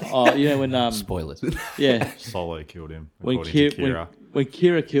 You know when Spoilers. yeah, Solo killed him, when according to Kira. when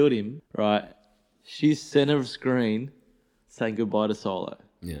Kira killed him, right? She's center of screen, saying goodbye to Solo.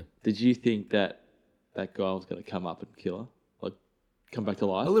 Yeah. Did you think that guy was going to come up and kill her, like come back to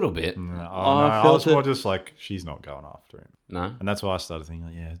life? A little bit. No, I I felt was more it- just like, she's not going after him. No. And that's why I started thinking,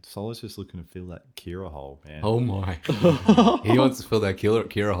 like, yeah, Solo's just looking to fill that Kira hole, man. Oh my. He wants to fill that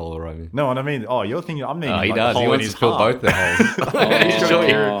Kira hole, right? No, and I mean, you're thinking, I'm meaning Oh, he like, does. the He hole in wants his to fill heart. both the holes. He's got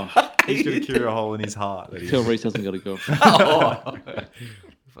a Oh, He's got a Kira hole in his heart. That he's- Phil Reese hasn't got to go. Oh.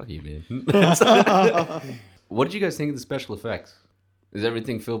 Fuck you, man. What did you guys think of the special effects? Does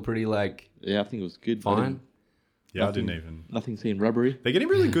everything feel pretty like Yeah, I think it was good. fine? Yeah, I didn't even. Nothing seeing rubbery. They're getting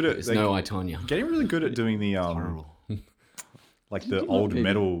really good at. There's They're no I, Tonya. getting really good at doing the Horrible. like the Did old not really-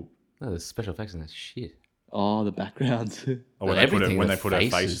 metal. No, the special effects in that shit. Oh, the backgrounds. Or when they put everything, when the they put her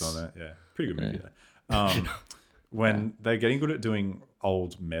face faces. on it, yeah, pretty good movie. Though. When they're getting good at doing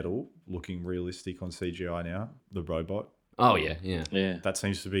old metal looking realistic on CGI now, the robot, Oh yeah, yeah. Yeah. that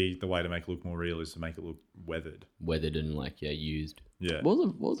seems to be the way to make it look more real, is to make it look weathered. Weathered and used. Yeah, What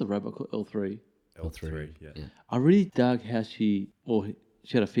was the robot called? L3. L3. Yeah. Yeah. I really dug how she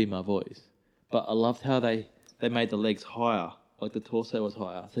had a female voice, but I loved how they made the legs higher, like the torso was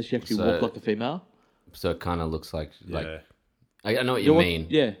higher, so she actually So- walked like a female. So it kind of looks like Yeah. I know what you mean.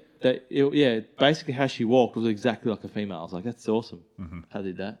 Yeah. Basically how she walked was exactly like a female. I was like, that's awesome. How they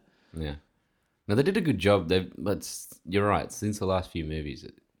did that? Yeah. No, they did a good job. But you're right. Since the last few movies,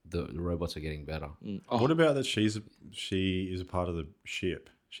 the robots are getting better. Oh, What about that? She is a part of the ship.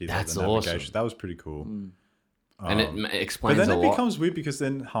 She's That's like the navigation. awesome. That was pretty cool. And it But explains then a it lot. becomes weird because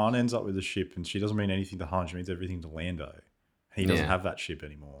then Han ends up with the ship, and she doesn't mean anything to Han. She means everything to Lando. He doesn't Yeah. have that ship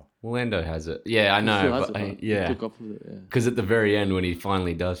anymore. Lando has it. Yeah, I know. still has But it, but yeah. he took off with it, yeah. Because at the very end, when he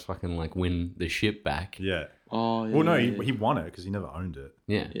finally does fucking like win the ship back, Yeah. Oh, yeah. Well, no, yeah, he won it because he never owned it.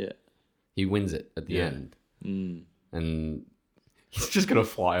 yeah, yeah. he wins it at the Yeah. end, Mm. and he's just gonna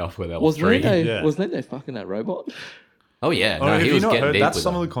fly off with Was L3. Lando, Yeah. was Lando fucking that robot? Oh yeah, Oh, no, have he you was not getting heard? deep That's with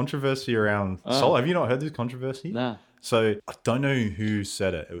some them. of the controversy around Solo. Have you not heard this controversy? Nah. So I don't know who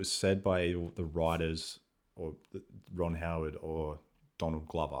said it. It was said by the writers, or Ron Howard or Donald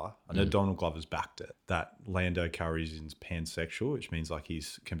Glover. I know Donald Glover's backed it. That Lando Calrissian's pansexual, which means like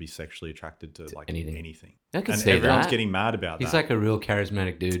can be sexually attracted to like anything. I can And see everyone's that. getting mad about He's that. like a real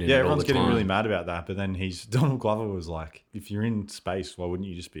charismatic dude. In Yeah, it all everyone's the getting time. really mad about that. But then Donald Glover was like, if you're in space, why wouldn't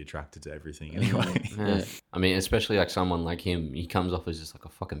you just be attracted to everything anyway? Yeah. I mean, especially like someone like him, he comes off as just like a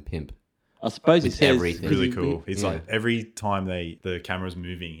fucking pimp. I suppose he With says everything. Really cool. It's Yeah. like every time the camera's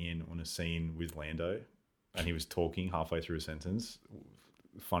moving in on a scene with Lando, and he was talking halfway through a sentence,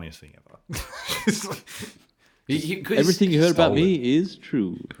 funniest thing ever. It's like, Everything you heard about stole me is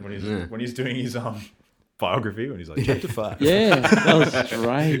true. when he's doing his biography, when he's like chapter 5. Yeah, that was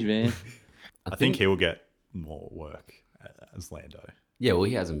strange, man. I think he will get more work as Lando. Yeah, well,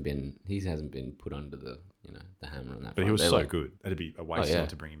 he hasn't been put under the the hammer on that. But front. he was They're so like- good. It'd be a waste yeah. not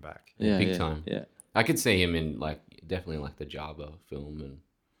to bring him back. Yeah, Big yeah, time. Yeah. I could see him in like definitely like the Jabba film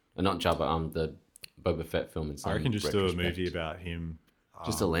and not Jabba, the Boba Fett film. In I reckon just do a retrospect. movie about him.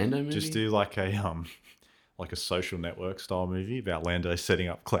 Just a Lando movie. Just do like a social network style movie about Lando setting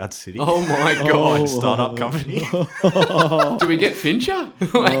up Cloud City. Oh my Like god! a startup company. Do we get Fincher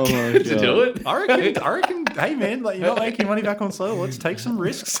like, my to God. do it? I reckon. Hey man, like you're not making money back on Solo. Let's take some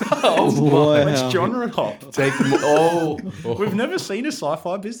risks. Wow. Let's genre hop. Take oh, We've never seen a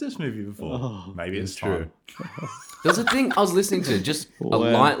sci-fi business movie before. Maybe it's true. true. There's a thing I was listening to, just a Wow.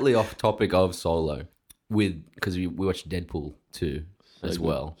 lightly off topic of Solo, because we watched Deadpool 2 as good.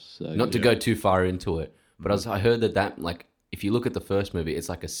 well. So Not to good. go too far into it, but I heard that like if you look at the first movie, it's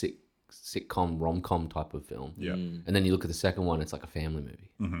like a sitcom rom-com type of film. Yeah. And then you look at the second one, it's like a family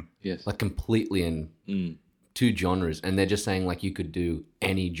movie, Yes. like completely in two genres. And they're just saying like you could do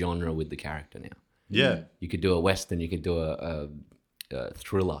any genre with the character now. Yeah. You could do a western, you could do a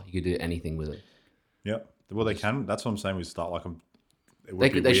thriller, you could do anything with it. Yeah. Well, they can. That's what I'm saying. We start like it would They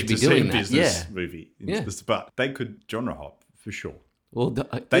be could- they weird should be to see doing a that, business yeah. movie. Yeah. But they could genre hop for sure. Well,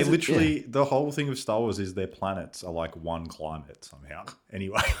 They literally, the whole thing of Star Wars is their planets are like one climate somehow.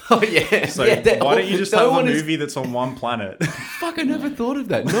 Anyway. Oh yeah. So yeah, why don't you just no have a one is- movie that's on one planet? Fuck, I never thought of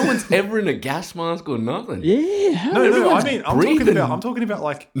that. No one's ever in a gas mask or nothing. Yeah. How No, I Everyone's mean, breathing. I'm talking about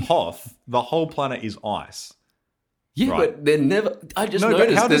like Hoth. The whole planet is ice. Yeah, Right. but they're never. I just No, but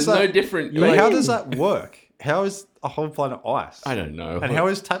noticed how does there's no that- different. But like- how does that work? How is a whole planet ice? I don't know. And how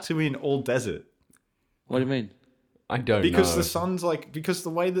is Tatooine all desert? What do you mean? I don't Because know. the sun's like, because the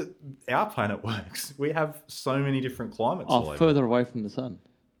way that our planet works, we have so many different climates all Oh, over. further away from the sun.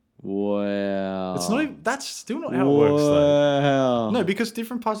 Wow. It's not even, that's still not how it works, though. Wow. No, because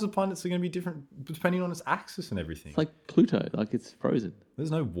different parts of the planets are going to be different depending on its axis and everything. It's like Pluto. Like it's frozen.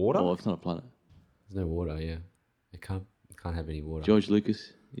 There's no water. Oh, it's not a planet. There's no water. Yeah, it can't have any water. George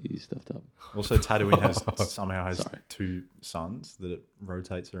Lucas, he's stuffed up. Also, Tatooine somehow has Sorry. 2 suns that it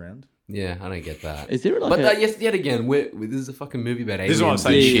rotates around. Yeah, I don't get that. Is there like But yet again, this is a fucking movie about aliens. This is what I'm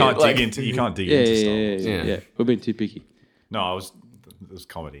saying. and You shit. can't Like, dig into. You can't dig into Star Wars. Yeah. Yeah. We're being too picky. No, it was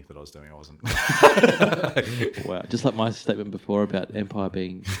comedy that I was doing. I wasn't. Wow. Just like my statement before about Empire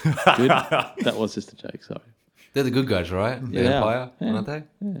being good. That was just a joke. Sorry. They're the good guys, right? Yeah, The they are. Empire, Yeah. aren't they?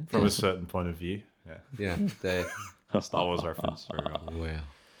 From a certain point of view. Yeah. Yeah. They. Star Wars reference. Very well. Wow.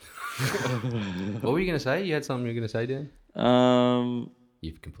 What were you going to say? You had something you were going to say, Dan?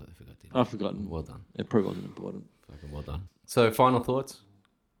 You've completely forgot, didn't you? I've forgotten. Well done. It probably wasn't important. Fucking well done. So, final thoughts?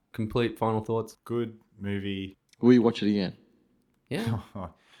 Complete final thoughts? Good movie. Will you watch it again? Yeah.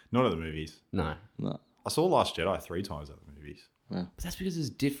 Not at the movies. No. No. I saw Last Jedi 3 times at the movies. Wow. But that's because it's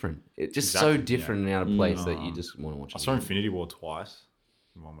different. It's just Exactly, so different and out of place that you just want to watch it. I saw again. Infinity War twice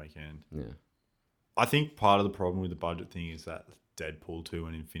in one weekend. Yeah. I think part of the problem with the budget thing is that Deadpool 2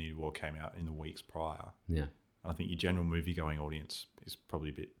 and Infinity War came out in the weeks prior. Yeah. I think your general movie-going audience is probably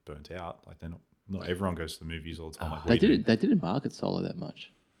a bit burnt out. Like they're not everyone goes to the movies all the time. Like They we do. didn't market Solo that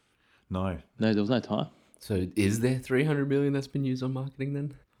much. No. No, there was no time. So, is there 300 million that's been used on marketing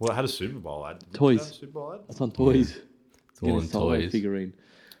then? Well, it had a Super Bowl ad. Did it Toys. have a Super Bowl ad? That's on toys. It's all Get a on Solo toys. figurine.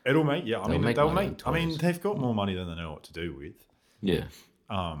 It'll make They'll make they'll money make. on I mean, toys. they've got more money than they know what to do with. Yeah.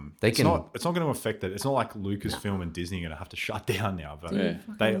 It's can- not going to affect it. It's not like Lucasfilm and Disney are going to have to shut down now. But Yeah.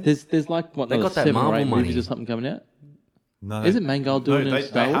 they There's like what They another got that 7 or 8 Marvel movies money. or something coming out. no, Isn't Mangal doing no, it in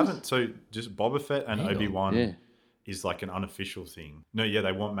Star they Wars? haven't. So just Boba Fett and Mangold? Obi-Wan Yeah. is like an unofficial thing. No, yeah,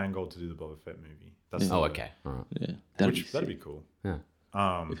 they want Mangold to do the Boba Fett movie. That's Oh, okay. All right. Yeah. That'd That'd be be cool. Yeah.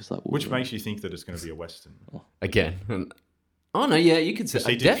 If it's like Which Wolverine. makes you think that it's going to be a Western. Again. Oh, no, yeah, you could say Because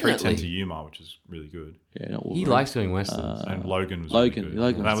he did 310 to definitely. Yuma, which is really good. Yeah, not He Wolverine. likes doing westerns. And Logan was Logan- really good.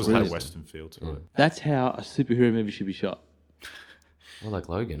 Logan And that was was had a brilliant. Western feel to it. That's how a superhero movie should be shot. Well, like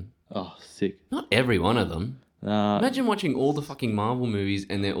Logan. Oh, sick. Not every one of them. No, Imagine watching all the fucking Marvel movies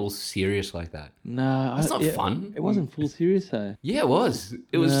and they're all serious like that. no, That's not fun. It wasn't full serious though. Yeah, it was.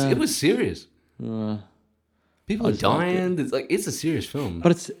 It was serious. People are just liked dying. It's a serious film.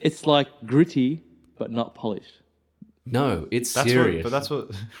 But it's like gritty, but not polished. No, it's That's serious. what, but that's what.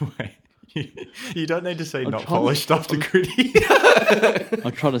 Wait, you don't need to say not trying to- polished after gritty.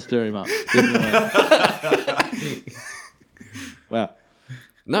 I'm trying to stir him up. Wow.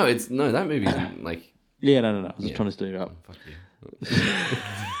 No, that movie's like. Yeah, no. I was just Yeah. trying to stir him up. Fuck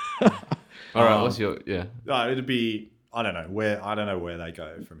you. All right, what's your No, it'd be. I don't know where they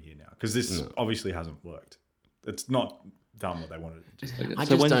go from here now because this obviously hasn't worked. It's not done what they wanted it to. I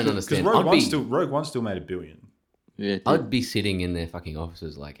So just when- don't because Because understand. Rogue One still made $1 billion. Yeah. it did. I'd be sitting in their fucking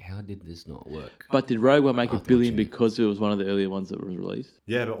offices like, how did this not work? But did Rogue One make I $1 thought billion you meant- because it was one of the earlier ones that was released?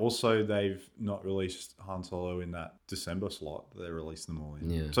 Yeah, but also they've not released Han Solo in that December slot. They released them all in.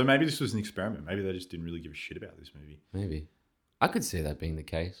 Yeah. So maybe this was an experiment. Maybe they just didn't really give a shit about this movie. Maybe. I could see that being the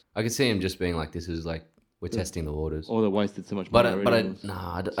case. I could see him just being like, this is like, we're testing the waters. Or they wasted so much money.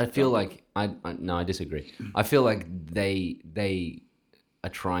 I feel like I disagree. I feel like they are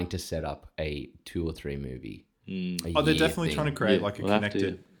trying to set up a 2 or 3 movie. Oh, they're definitely trying to create Yeah, like a we'll have to,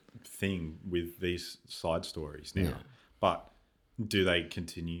 connected thing with these side stories now. Yeah. But do they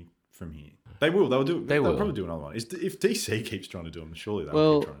continue from here? They will. They'll do. They'll will. probably do another one. If DC keeps trying to do them, surely they'll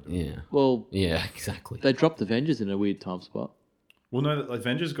Well- keep trying to do them. Yeah. Well, Yeah, exactly. they dropped Avengers in a weird time spot. Well, no,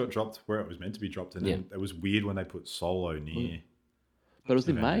 Avengers got dropped where it was meant to be dropped, and then it was weird when they put Solo near. But it was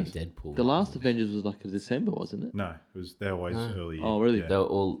in May. Deadpool. The last Avengers was like in December, wasn't it? No, it was. They're always early. Oh, really? Yeah. They were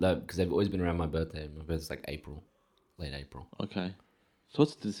all because they've always been around my birthday. My birthday's like April, late April. Okay. So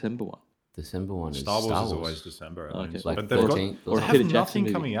what's the December one? December one is Star Wars is always December. Okay. Like But they've got. 14th They or have Peter Jackson nothing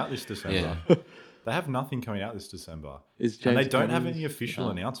movie. coming out this December. Yeah. They have nothing coming out this December. Is And they James don't have Cameron's- any official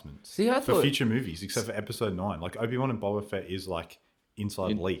announcements See, I for thought future movies except for Episode 9. Like Obi-Wan and Boba Fett is like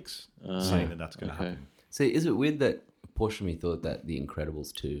inside leaks saying that that's going to okay. happen. See, is it weird that a portion of me thought that The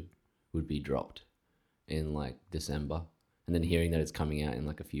Incredibles 2 would be dropped in like December, and then hearing that it's coming out in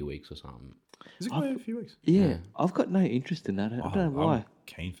like a few weeks or something? Is it going to be a few weeks? Yeah, I've got no interest in that. I don't know why. I'm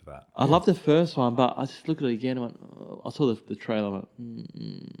keen for that. I love the first one, but I just looked at it again and went, I saw the trailer and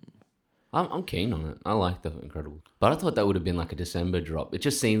went, I'm keen on it. I like The Incredibles, but I thought that would have been like a December drop. It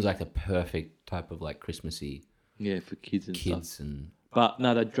just seems like the perfect type of like Christmassy yeah, for kids and stuff. kids and But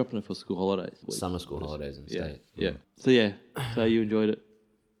no, they're dropping it for school holidays. summer school holidays and Yeah, state. yeah. So yeah, so you enjoyed it.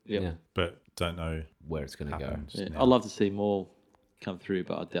 Yep. Yeah, But don't know where it's gonna go. happens Yeah. now. I'd love to see more come through,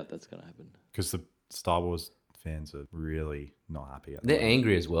 but I doubt that's going to happen. Because the Star Wars fans are really not happy. They're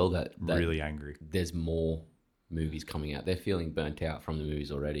angry as well that really angry. There's more movies coming out. They're feeling burnt out from the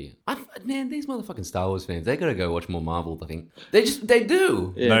movies already. Man, these motherfucking Star Wars fans, they gotta go watch more Marvel. I think they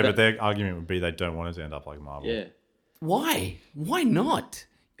do. Yeah, no, but their argument would be they don't want it to end up like Marvel. Yeah. Why? Why not?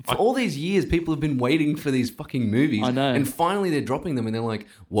 For all these years, people have been waiting for these fucking movies. I know. And finally they're dropping them and they're like,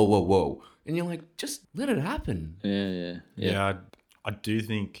 whoa, whoa, whoa. And you're like, just let it happen. Yeah. I do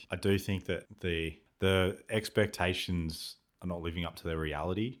think that the expectations are not living up to their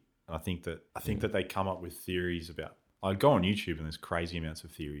reality. And I think that they come up with theories about. I go on YouTube and there's crazy amounts of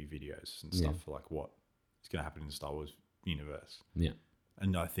theory videos and stuff for like what is going to happen in the Star Wars universe. Yeah.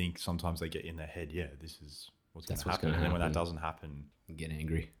 And I think sometimes they get in their head, this is what's going to what's happen. gonna And then when that happen. doesn't happen, Get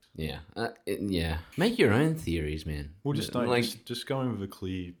angry. Yeah. Yeah. Make your own theories, man. well, just don't like. just go in with a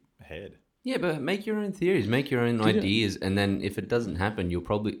clear head. Yeah, but make your own theories, make your own ideas, and then if it doesn't happen, your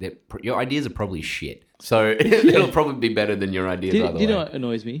ideas are probably shit. So it'll probably be better than your ideas. Do you know what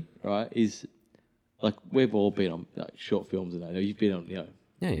annoys me? Right, is like we've all been on like short films, and I know you've been on, Yeah.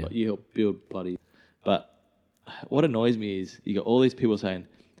 like, you help build bloody. But what annoys me is you got all these people saying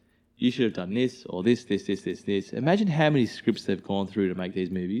you should have done this or this. Imagine how many scripts they've gone through to make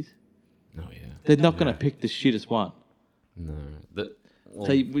these movies. Oh yeah. They're not going to pick the shittest one. No. So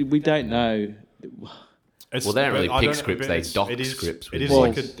we don't know. It's, Well, they don't really but I pick don't- scripts, but they it's- doc it is- scripts It with is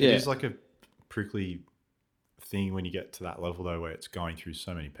voice. like Yeah. it is like a prickly thing when you get to that level though, where it's going through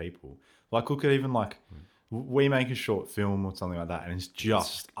so many people. Like look at even like we make a short film or something like that, and it's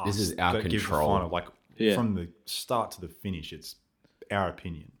just us. This is our that give the control. final, like Yeah. from the start to the finish, it's our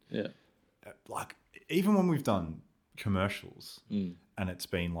opinion. Yeah. Like even when we've done commercials Mm. and it's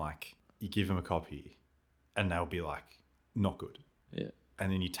been like you give them a copy and they'll be like not good. Yeah.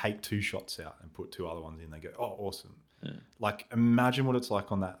 And then you take 2 shots out and put 2 other ones in. They go, oh, awesome. Yeah. Like, imagine what it's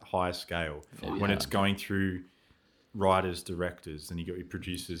like on that higher scale when it's going through writers, directors, and you got your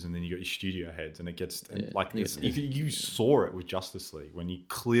producers, and then you got your studio heads, and it gets you saw it with Justice League when you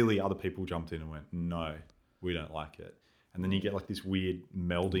clearly other people jumped in and went, no, we don't like it, and then you get like this weird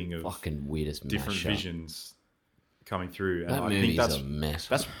melding of Fucking weirdest different mashup. visions coming through, and That I movie's think a mess.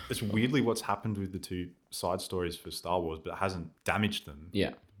 it's weirdly what's happened with the 2 side stories for Star Wars, but it hasn't damaged them.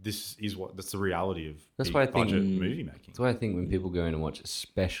 Yeah. That's the reality of That's why I think- budget movie making. That's why I think when people go in and watch,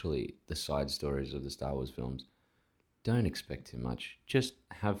 especially the side stories of the Star Wars films, don't expect too much. Just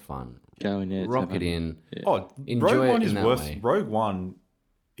have fun. Go in there. Rock it in. Yeah. Oh, Enjoy Rogue One it is in that way. Rogue One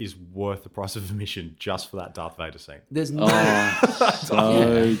is worth the price of admission just for that Darth Vader scene. There's no. Oh,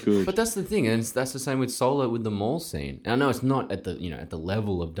 so good. But that's the thing, and that's the same with Solo with the mall scene. And I know it's not at the at the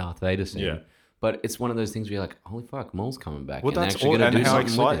level of Darth Vader scene, Yeah. but it's one of those things where you're like, holy fuck, Maul's coming back. Well, and they're that's actually all, gonna and do how something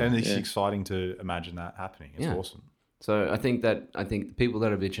with exciting, it. and it's Yeah. exciting to imagine that happening. It's Yeah. awesome. So I think the people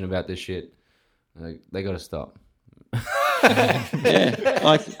that are bitching about this shit, they got to stop. Yeah,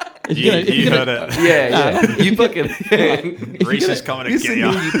 like if You, you're gonna- if you you're heard gonna- it. Yeah. You fucking Reese is coming to listen,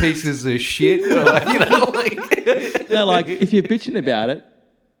 get you. you pieces of shit. Like, No, like if you're bitching about it,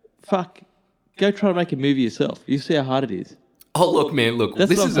 fuck, go try to make a movie yourself. You see how hard it is. oh look, man, look. That's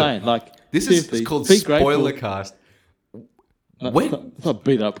this what I'm is saying. Like this seriously, is called be grateful. spoiler cast. No, When- it's not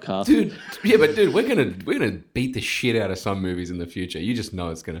beat up cast. Dude, yeah, but dude, we're gonna beat the shit out of some movies in the future. You just know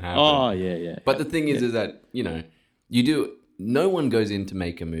it's gonna happen. Oh yeah. But the thing is that you do. No one goes in to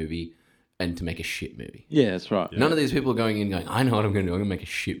make a movie and to make a shit movie. Yeah, that's right. None of these people are going in going, I know what I'm going to do. I'm going to make a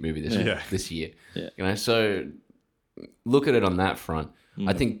shit movie this year. Yeah. So look at it on that front.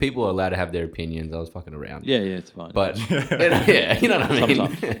 I think people are allowed to have their opinions. I was fucking around. Yeah, it's fine. But yeah, you know what I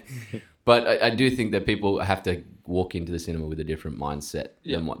mean. But I do think that people have to walk into the cinema with a different mindset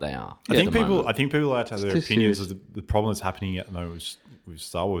than what they are. I think people are allowed to have their It's too opinions. serious. The problem that's happening at the moment with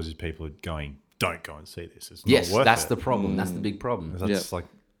Star Wars is people are going, don't go and see this. It's not Yes, worth that's it. the problem. That's the big problem. That's like,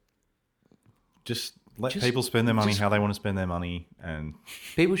 just let people spend their money how they want to spend their money, and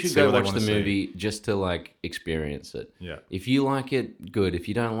People should see go what they watch wanna the see. movie just to like experience it. Yeah. If you like it, good. If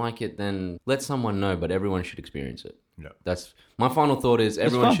you don't like it, then let someone know. But everyone should experience it. Yeah. That's my final thought. Is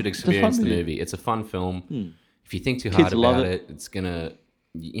everyone fun. should It's a fun experience the movie. movie. It's a fun film. If you think too Kids hard love about it. it's gonna,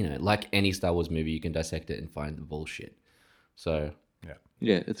 like any Star Wars movie, you can dissect it and find the bullshit. So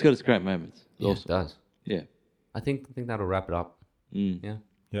yeah, it's got its great moments. It's yeah, awesome. it does. Yeah. I think that'll wrap it up. Yeah.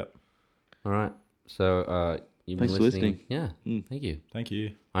 Yep. All right. So you've Thanks been for listening. listening. Yeah. Thank you. Thank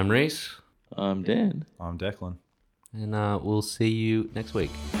you. I'm Reese, I'm Dan. I'm Declan. and we'll see you next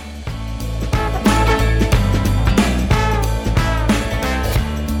week.